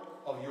Lord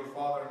of your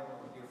father,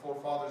 your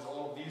forefathers,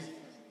 all of these,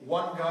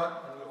 one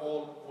God, and we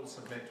all will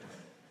submit to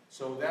him.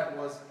 So that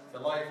was the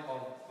life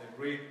of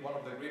one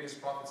of the greatest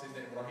prophets,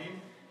 Sayyidina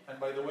Ibrahim. And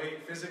by the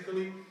way,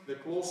 physically, the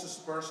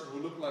closest person who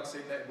looked like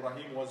Sayyidina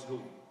Ibrahim was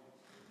who?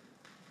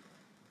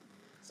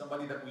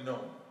 Somebody that we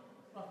know.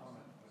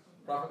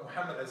 Prophet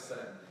Muhammad a.s.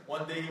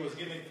 One day he was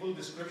giving full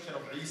description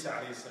of Isa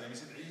a.s. He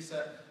said,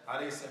 Isa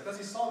a.s. because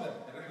he saw them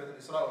in Rihlat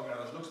al-Isra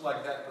wal-Mi'raj. Looks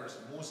like that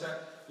person.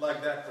 Musa,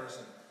 like that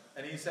person.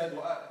 And he said,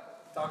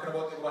 talking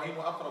about Ibrahim,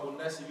 وَأَقْرَبُ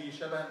النَّاسِ بِهِ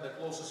شَبَهًا, the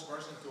closest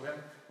person to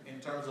him in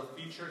terms of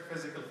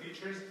physical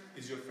features,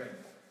 is your friend.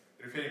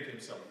 Referring to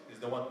himself, is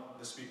the one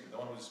who is speaking,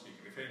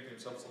 referring to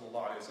himself,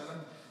 sallallahu alayhi wa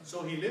sallam.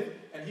 So he lived,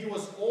 and he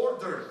was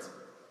ordered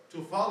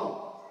to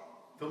follow.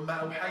 ثُمَّ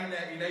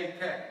أَوْحَيْنَا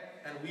إِلَيْكَ,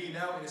 and we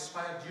now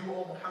inspired you,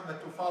 O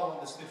Muhammad, to follow in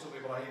the steps of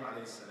Ibrahim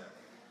alayhi salam.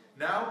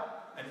 Now,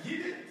 and he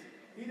did.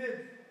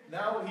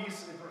 Now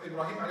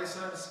Ibrahim alayhi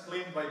salam is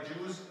claimed by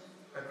Jews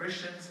and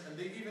Christians, and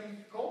they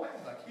even call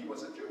him like he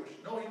was a Jewish.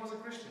 No, he was a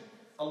Christian.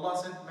 Allah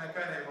said, مَا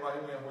كَانَ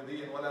إِبْرَاهِيمُ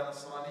يَهُودِيًّا وَلَا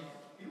نَصْرَانِيًّا.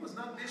 He was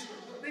not this,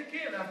 they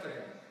came after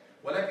him.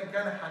 وَلَكِنْ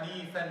كَانَ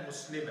حَنِيفًا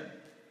مُسْلِمًا.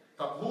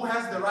 Who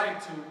has the right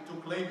to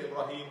claim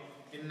Ibrahim?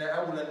 إِنَّ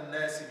أَوْلَى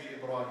النَّاسِ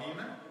بِإِبْرَاهِيمَ.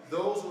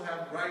 Those who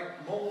have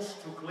right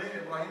most to claim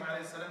Ibrahim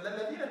alayhi salam,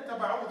 لَلَّذِينَ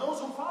اتَّبَعُوا, those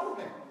who follow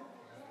him.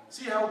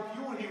 See how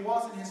pure he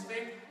was in his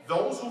faith?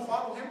 Those who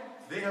follow him,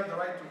 they have the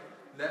right to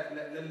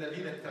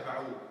لَلَّذِينَ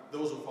اتَّبَعُوا,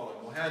 those who follow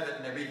him.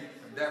 وَهَذَا النَّبِيُّ,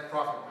 and that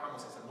Prophet Muhammad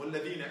sallallahu alayhi wa sallam,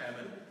 وَالَّذِينَ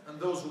آمَنُوا, and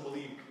those who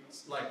believe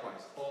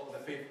likewise, all the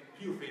faith,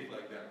 pure faith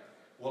like that.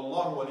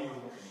 وَاللَّهُ وَلِيُّ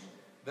الْمُؤْمِنِينَ.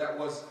 That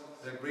was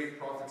the great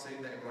Prophet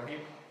Sayyidina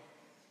Ibrahim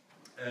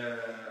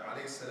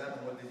alayhi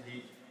salam. What did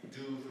he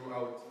do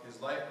throughout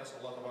his life?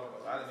 Allah tabarak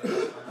wa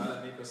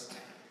ta'ala make us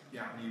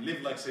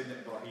live like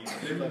Sayyidina Ibrahim,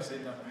 live like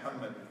Sayyidina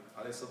Muhammad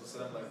alayhi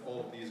salam, like all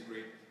of these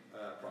great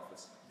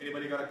prophets.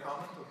 Anybody got a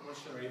comment or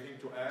question or anything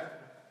to add?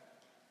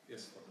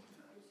 Yes,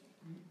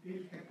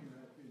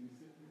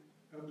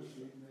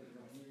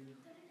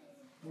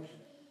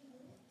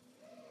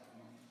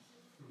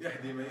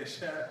 يهدي من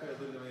يشاء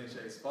ويضل من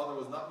يشاء. His father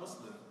was not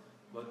Muslim,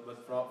 but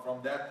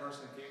from that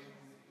person came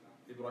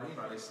Ibrahim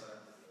alayhi salam.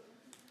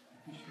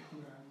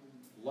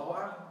 Allahu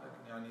a'lam.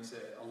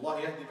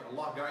 Allah yahdi,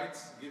 Allah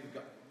guides.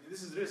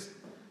 This is risk.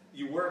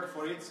 You work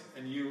for it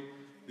and you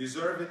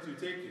deserve it, you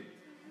take it.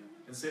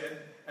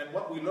 And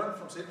what we learn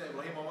from Sayyidina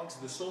Ibrahim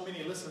amongst the so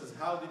many lessons,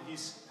 how did he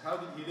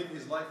live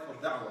his life for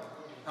da'wah?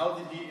 How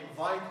did he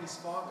invite his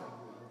father?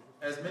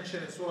 As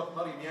mentioned in Surah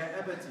Maryam, Ya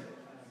Abati,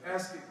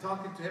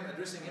 talking to him,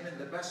 addressing him in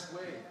the best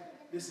way.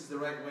 This is the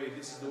right way,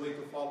 this is the way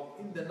to follow,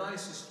 in the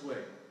nicest way.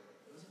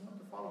 He doesn't want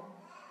to follow.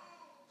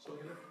 So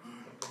he left.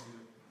 What can he do?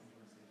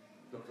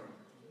 Doctor.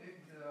 Did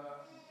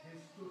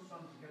his two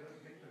sons get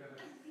together?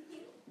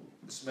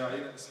 Ismail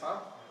and Ishaq?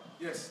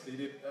 Yes, they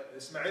did.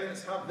 Ismail and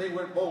Ishaq, they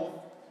were both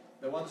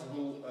the ones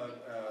who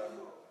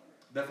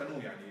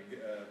دفنوه,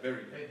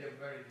 buried him. They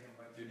buried him,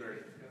 but they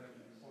buried him.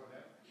 Before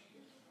that?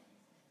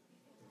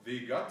 They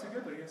got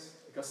together, yes.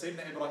 Because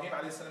Sayyidina Ibrahim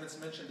alayhi salam, it's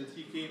mentioned that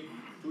he came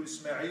to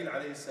Ismail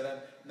alayhi salam.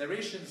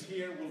 Narrations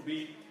here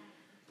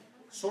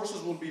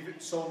sources will be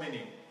so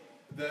many.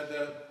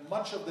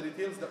 Much of the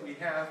details that we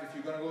have, if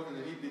you're going to go to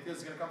the deep details,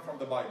 is going to come from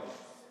the Bible.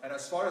 And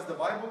as far as the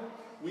Bible,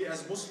 we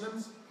as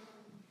Muslims,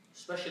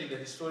 especially the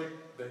historic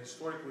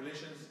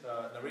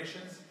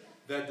narrations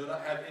that do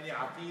not have any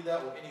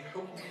aqidah or any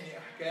hukm, any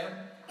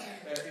ahkam.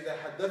 إذا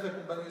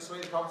حدثكم بنو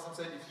إسرائيل, the Prophet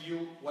said,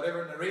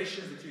 whatever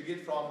narrations that you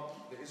get from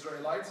the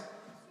Israelites,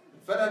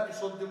 فلا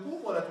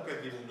تصدقوهم ولا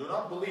تكذبوهم. Do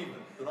not believe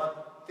them. Do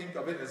not think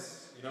of it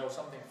as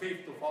something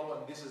fake to follow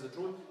and this is the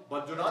truth,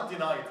 but do not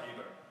deny it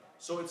either.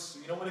 So it's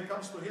when it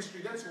comes to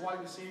history, that's why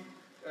we see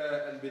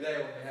Al-Bidayah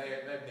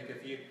wa Ibn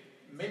Kathir.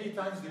 Many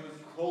times they will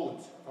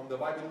quote from the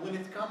Bible when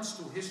it comes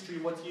to history,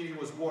 what year he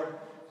was born,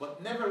 but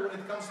never when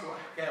it comes to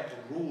ahkam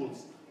or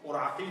rules or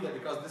aqidah,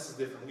 because this is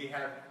different.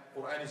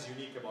 Quran is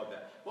unique about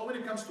that. But when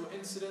it comes to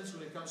incidents,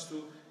 when it comes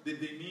to did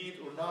they meet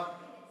or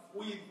not,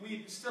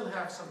 we still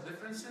have some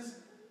differences.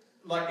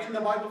 Like in the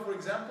Bible, for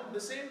example,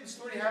 the same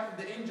story happened.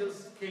 The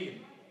angels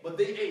came, but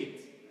they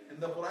ate. In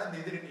the Quran,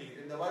 they didn't eat.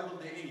 In the Bible,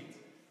 they ate.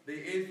 They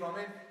ate from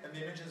it, and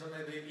they mentioned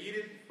something they eat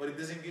it, but it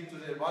doesn't get to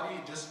their body.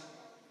 It just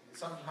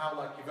somehow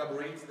like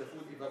evaporates. The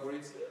food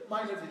evaporates.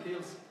 Minor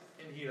details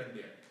in here and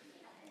there.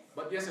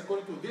 But yes,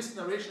 according to this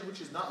narration,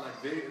 which is not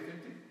like very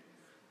authentic,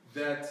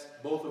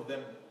 that both of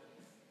them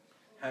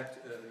had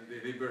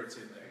they buried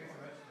Sayyidina I guess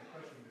I'm asking the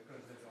question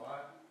because the dua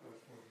was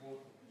for both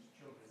of his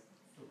children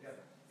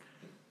together.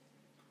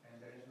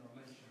 And there is no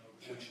mention of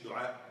Which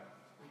dua?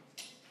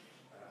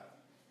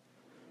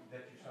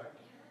 That you cited.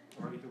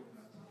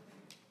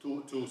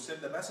 To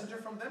send the messenger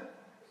from them?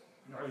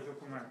 Dua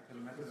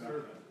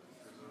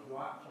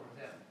for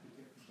them.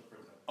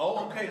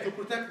 Oh, okay, to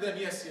protect them,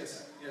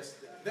 yes.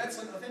 That's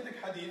an authentic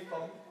hadith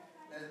from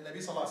Nabi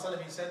Sallallahu Alaihi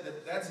Wasallam. He said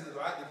that that's the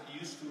dua that he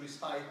used to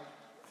recite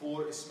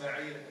for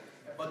Ismail.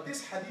 But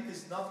this hadith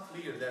is not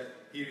clear that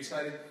he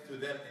recited to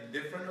them in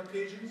different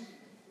occasions,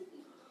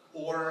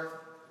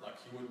 or like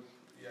he would,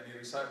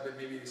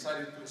 maybe he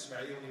recited to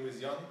Ismail when he was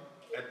young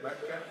at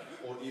Mecca,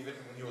 or even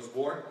when he was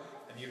born,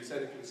 and he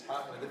recited to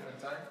Ishaq at a different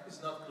time.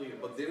 It's not clear,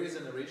 but there is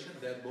a narration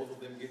that both of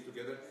them get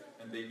together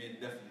and they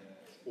made dafn,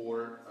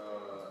 or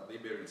they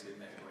buried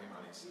Sayyidina Ibrahim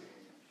alayhi salam.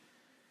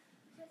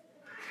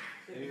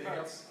 Anything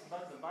else?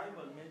 But the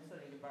Bible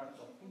mentioning about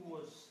who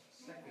was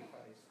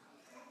sacrificed.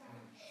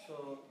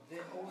 So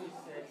they always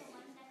said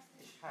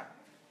Ishaq.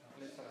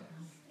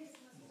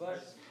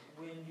 But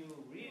when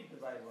you read the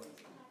Bible,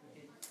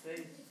 it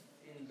says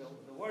in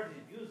the word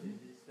it uses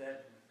is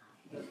that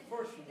the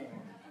first one.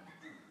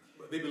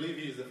 They believe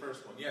he is the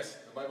first one. Yes,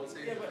 the Bible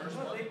says the first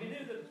one. They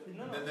believe that.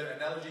 No. Then their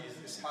analogy is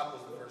Ishaq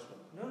was the first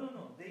one.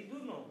 No. They do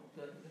know.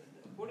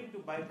 According to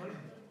Bible,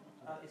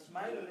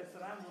 Ismail alayhi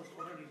salam was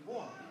already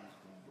born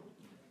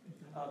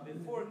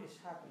before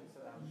Ishaq alayhi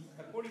salam.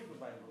 According to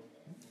Bible,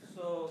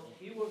 so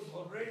he was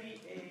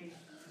already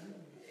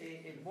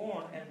a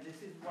born, and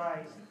this is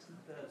why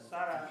the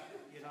Sarah,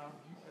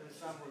 alayhi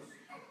salam was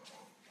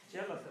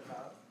jealous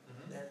about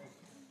that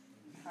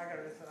Hagar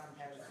alayhi salam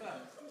had a son.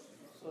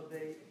 So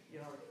they,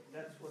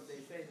 that's what they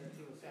say that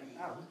he was sent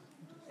out.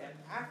 And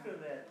after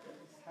that,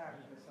 Ishaq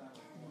alayhi salam.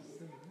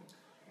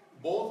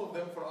 Both of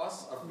them for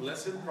us are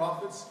blessed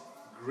prophets,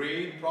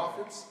 great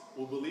prophets.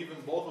 We believe in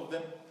both of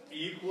them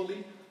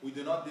equally. We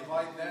do not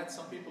divide that.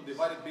 Some people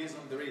divide it based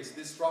on the race.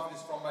 This prophet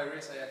is from my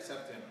race, I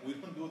accept him. We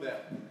don't do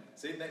that.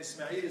 Sayyidina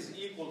Ismail is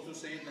equal to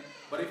Sayyidina.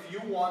 But if you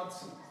want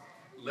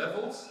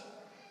levels,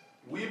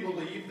 we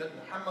believe that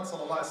Muhammad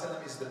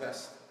ﷺ is the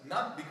best.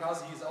 Not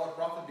because he is our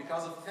prophet,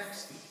 because of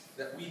text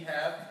that we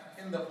have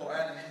in the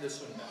Quran and in the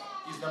Sunnah.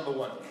 He's number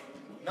one.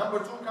 Number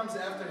two comes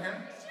after him.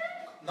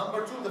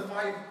 Number two, the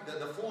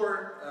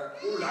four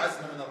Ulul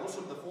Azm min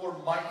al-Rusul, the four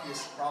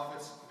mightiest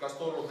prophets, because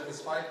total of them is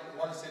five.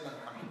 One is Sayyidina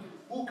Muhammad.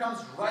 Who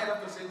comes right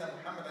after Sayyidina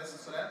Muhammad alayhi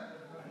salam?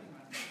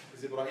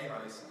 Is Ibrahim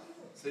alayhi salam.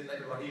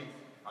 Sayyidina Ibrahim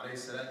alayhi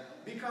salam.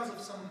 Because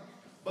of some,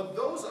 but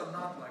those are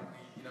not like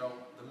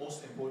the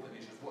most important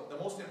issues. The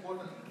most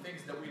important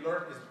things that we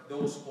learn is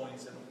those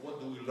points, and what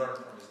do we learn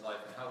from his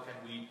life, and how can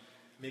we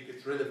make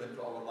it relevant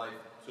to our life,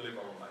 to live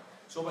our life.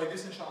 So by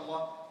this,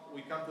 inshallah,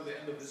 we come to the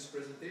end of this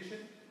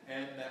presentation,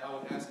 and I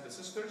would ask the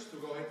sisters to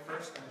go ahead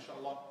first, and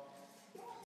inshallah